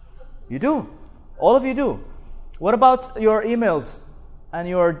 You do. All of you do. What about your emails and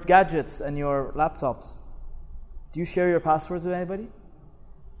your gadgets and your laptops? Do you share your passwords with anybody?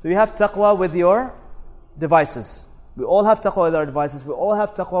 So you have taqwa with your devices. We all have taqwa with our devices. We all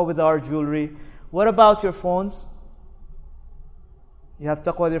have taqwa with our jewelry. What about your phones? You have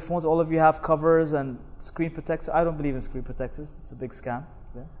taqwa with your phones. All of you have covers and screen protectors. I don't believe in screen protectors. It's a big scam.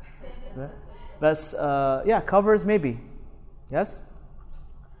 But covers maybe. Yes?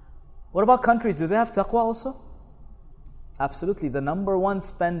 What about countries? Do they have taqwa also? Absolutely. The number one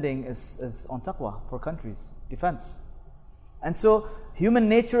spending is on taqwa for countries. Defense. And so human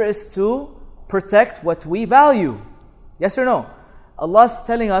nature is to protect what we value. Yes or no? Allah's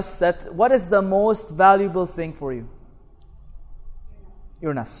telling us that what is the most valuable thing for you?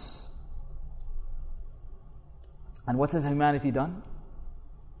 Your nafs. And what has humanity done?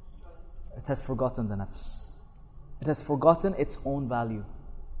 It has forgotten the nafs. It has forgotten its own value.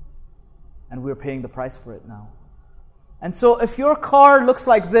 And we're paying the price for it now. And so if your car looks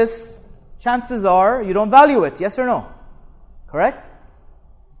like this, chances are you don't value it. Yes or no? Correct?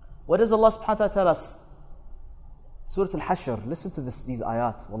 What does Allah subhanahu wa ta'ala tell us? Surah Al-Hashr. Listen to these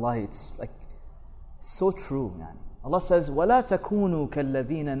ayat. Wallahi, it's like so true. Yani. Allah says, وَلَا تَكُونُوا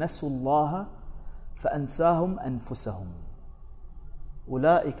كَالَّذِينَ نَسُوا اللَّهَ فَأَنْسَاهُمْ أَنفُسَهُمْ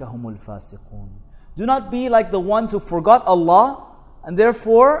أُولَٰئِكَ هُمُ الْفَاسِقُونَ. Do not be like the ones who forgot Allah, and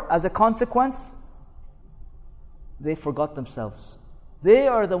therefore, as a consequence, they forgot themselves. They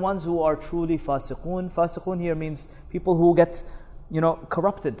are the ones who are truly fasiqun. Fasiqun here means people who get,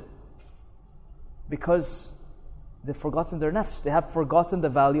 corrupted because they've forgotten their nafs. They have forgotten the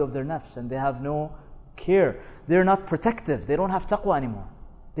value of their nafs, and they have no care. They're not protective. They don't have taqwa anymore.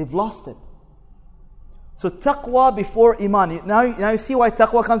 They've lost it. So taqwa before iman. Now you see why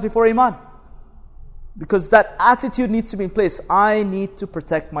taqwa comes before iman. Because that attitude needs to be in place. I need to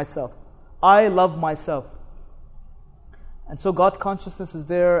protect myself. I love myself. And so God consciousness is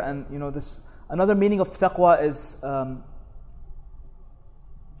there, and this another meaning of taqwa is.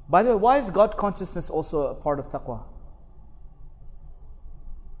 By the way, why is God consciousness also a part of taqwa?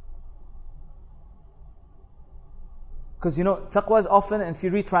 Because taqwa is often, and if you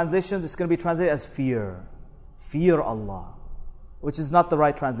read translations, it's going to be translated as fear. Fear Allah, which is not the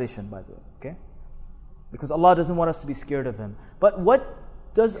right translation, by the way. Okay, because Allah doesn't want us to be scared of Him. But what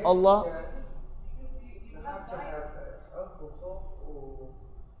does Allah? You have to have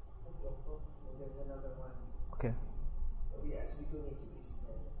there's another one. Okay. So yes, we do need to be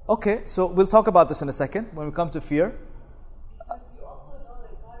scared. Okay, so we'll talk about this in a second when we come to fear. Because you also know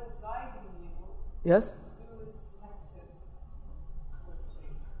that God is guiding you Yes? through His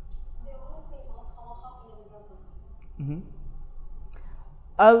protection. They always say, "Well, Mm-hmm.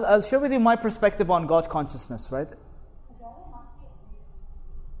 I'll share with you my perspective on God consciousness, right?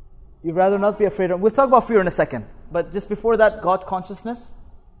 You'd rather not be afraid of... We'll talk about fear in a second. But just before that, God consciousness.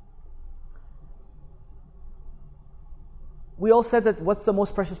 We all said that what's the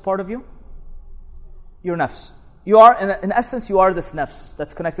most precious part of you? Your nafs. You are, in essence, you are this nafs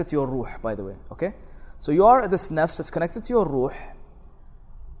that's connected to your ruh, by the way. Okay? So you are this nafs that's connected to your ruh.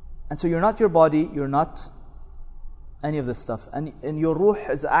 And so you're not your body, you're not any of this stuff. And your ruh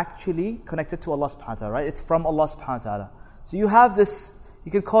is actually connected to Allah subhanahu wa ta'ala, right? It's from Allah subhanahu wa ta'ala. So you have this,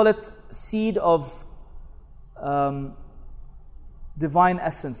 you could call it seed of divine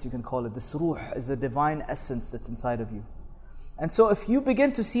essence, you can call it. This ruh is a divine essence that's inside of you. And so if you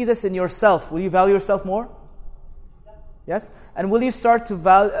begin to see this in yourself, will you value yourself more? Yes? And will you start to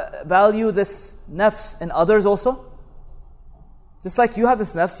value this nafs in others also? Just like you have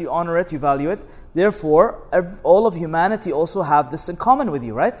this nafs, you honor it, you value it. Therefore, all of humanity also have this in common with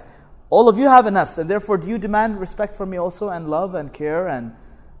you, right? All of you have a nafs, and therefore do you demand respect from me also, and love and care,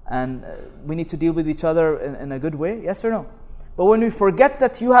 and we need to deal with each other in a good way? Yes or no? But when we forget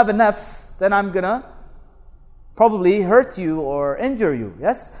that you have a nafs, then I'm going to probably hurt you or injure you,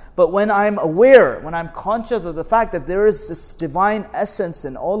 yes? But when I'm aware, when I'm conscious of the fact that there is this divine essence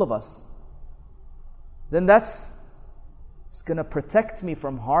in all of us, then it's going to protect me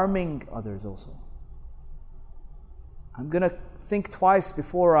from harming others also. I'm going to think twice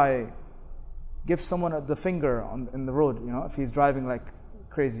before I give someone the finger in the road, if he's driving like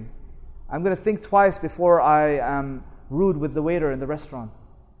crazy. I'm going to think twice before I am rude with the waiter in the restaurant,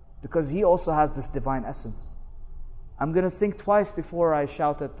 because he also has this divine essence. I'm going to think twice before I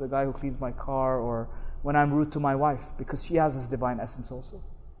shout at the guy who cleans my car, or when I'm rude to my wife, because she has this divine essence also.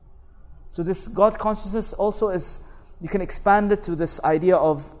 So this God consciousness also is, you can expand it to this idea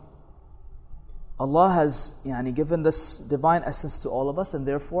of Allah has given this divine essence to all of us, and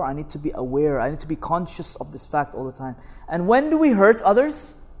therefore I need to be aware, I need to be conscious of this fact all the time. And when do we hurt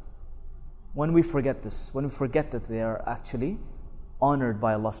others? When we forget this, when we forget that they are actually honored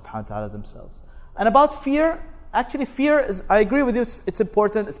by Allah subhanahu wa ta'ala themselves. And about fear, actually fear is, I agree with you, it's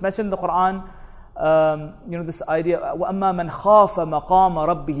important, it's mentioned in the Quran, this idea, وَأَمَّا مَنْ خَافَ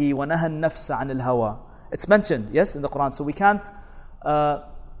مَقَامَ رَبِّهِ وَنَهَى النَّفْسَ عَنِ الْهَوَى. It's mentioned, yes, in the Quran. So we can't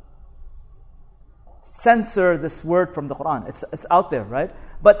censor this word from the Quran. It's out there, right?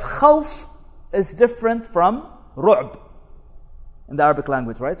 But khawf is different from ru'b in the Arabic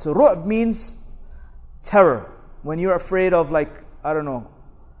language, right? So ru'b means terror. When you're afraid of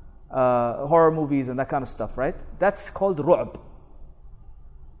horror movies and that kind of stuff, right? That's called ru'b.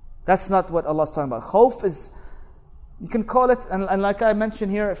 That's not what Allah is talking about. Khawf is, you can call it, and like I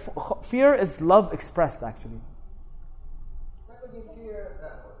mentioned here, fear is love expressed actually. It's like when you fear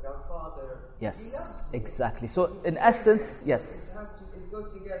your father. Yes, exactly. So in essence, yes. It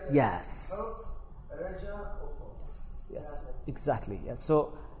goes together. Yes. Raja or khawf. Yes, exactly. Yes.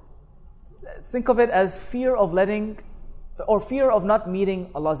 So think of it as fear of fear of not meeting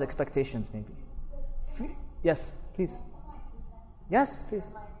Allah's expectations, maybe. Yes, please. Yes,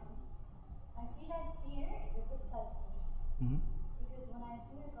 please. Because when I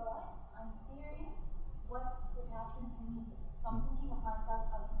fear God, I'm fearing what would happen to me. So I'm thinking of myself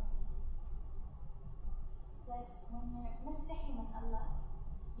ultimately. Plus, when you're مستحي من Allah,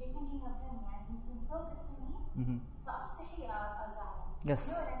 you're thinking of Him. And He's been so good to me. فأستحي أزعله. Yes.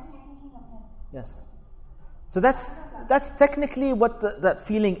 You know what I mean? You're thinking of Him. Yes. So that's technically what that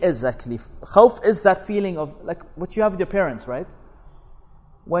feeling is actually. Khawf is that feeling of like what you have with your parents, right?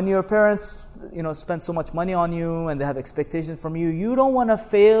 When your parents, spend so much money on you and they have expectations from you, you don't want to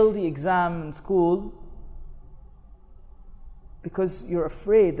fail the exam in school because you're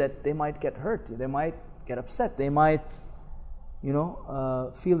afraid that they might get hurt, they might get upset, they might,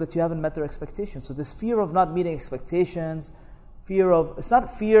 feel that you haven't met their expectations. So this fear of not meeting expectations, it's not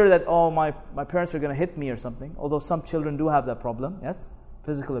fear that, my parents are going to hit me or something, although some children do have that problem, yes,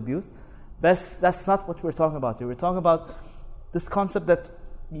 physical abuse. That's not what we're talking about here. We're talking about this concept that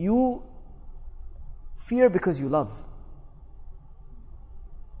you fear because you love.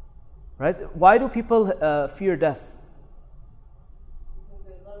 Right? Why do people fear death?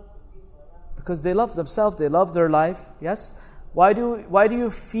 Because they love themselves, they love their life, yes? Why do you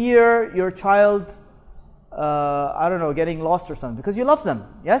fear your child, getting lost or something? Because you love them,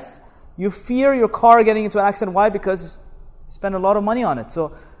 yes? You fear your car getting into an accident. Why? Because you spend a lot of money on it.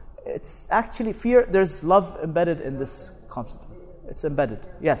 So it's actually fear. There's love embedded in this concept. It's embedded,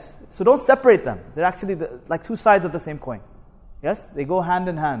 yes. So don't separate them. They're actually like two sides of the same coin. Yes? They go hand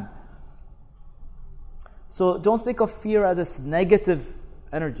in hand. So don't think of fear as this negative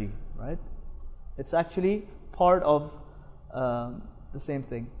energy, right? It's actually part of the same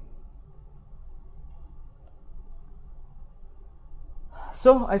thing.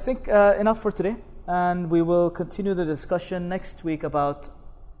 So I think enough for today, and we will continue the discussion next week about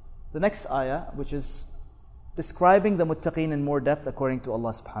the next ayah, which is describing the muttaqeen in more depth according to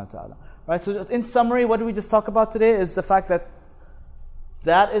Allah subhanahu wa ta'ala. Right? So in summary, what did we just talk about today is the fact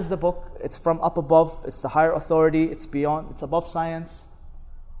that is the book. It's from up above. It's the higher authority. It's above science.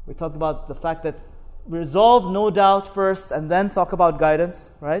 We talked about the fact that resolve no doubt first and then talk about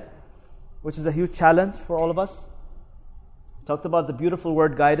guidance, right? Which is a huge challenge for all of us. We talked about the beautiful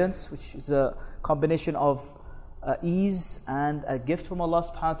word guidance, which is a combination of ease and a gift from Allah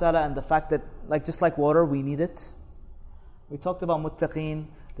subhanahu wa ta'ala, and the fact that just like water, we need it. We talked about muttaqeen,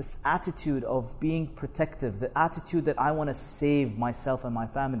 this attitude of being protective, the attitude that I want to save myself and my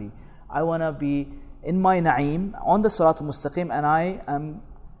family. I want to be in my na'im, on the Siratul Mustaqim, and I am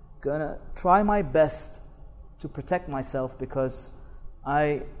going to try my best to protect myself because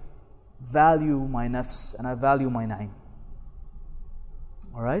I value my nafs and I value my na'im.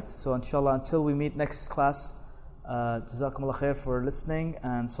 Alright, so inshallah, until we meet next class, Jazakumullah khair for listening,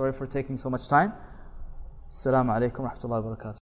 and sorry for taking so much time. Assalamu alaikum wa rahmatullahi wa barakatuh.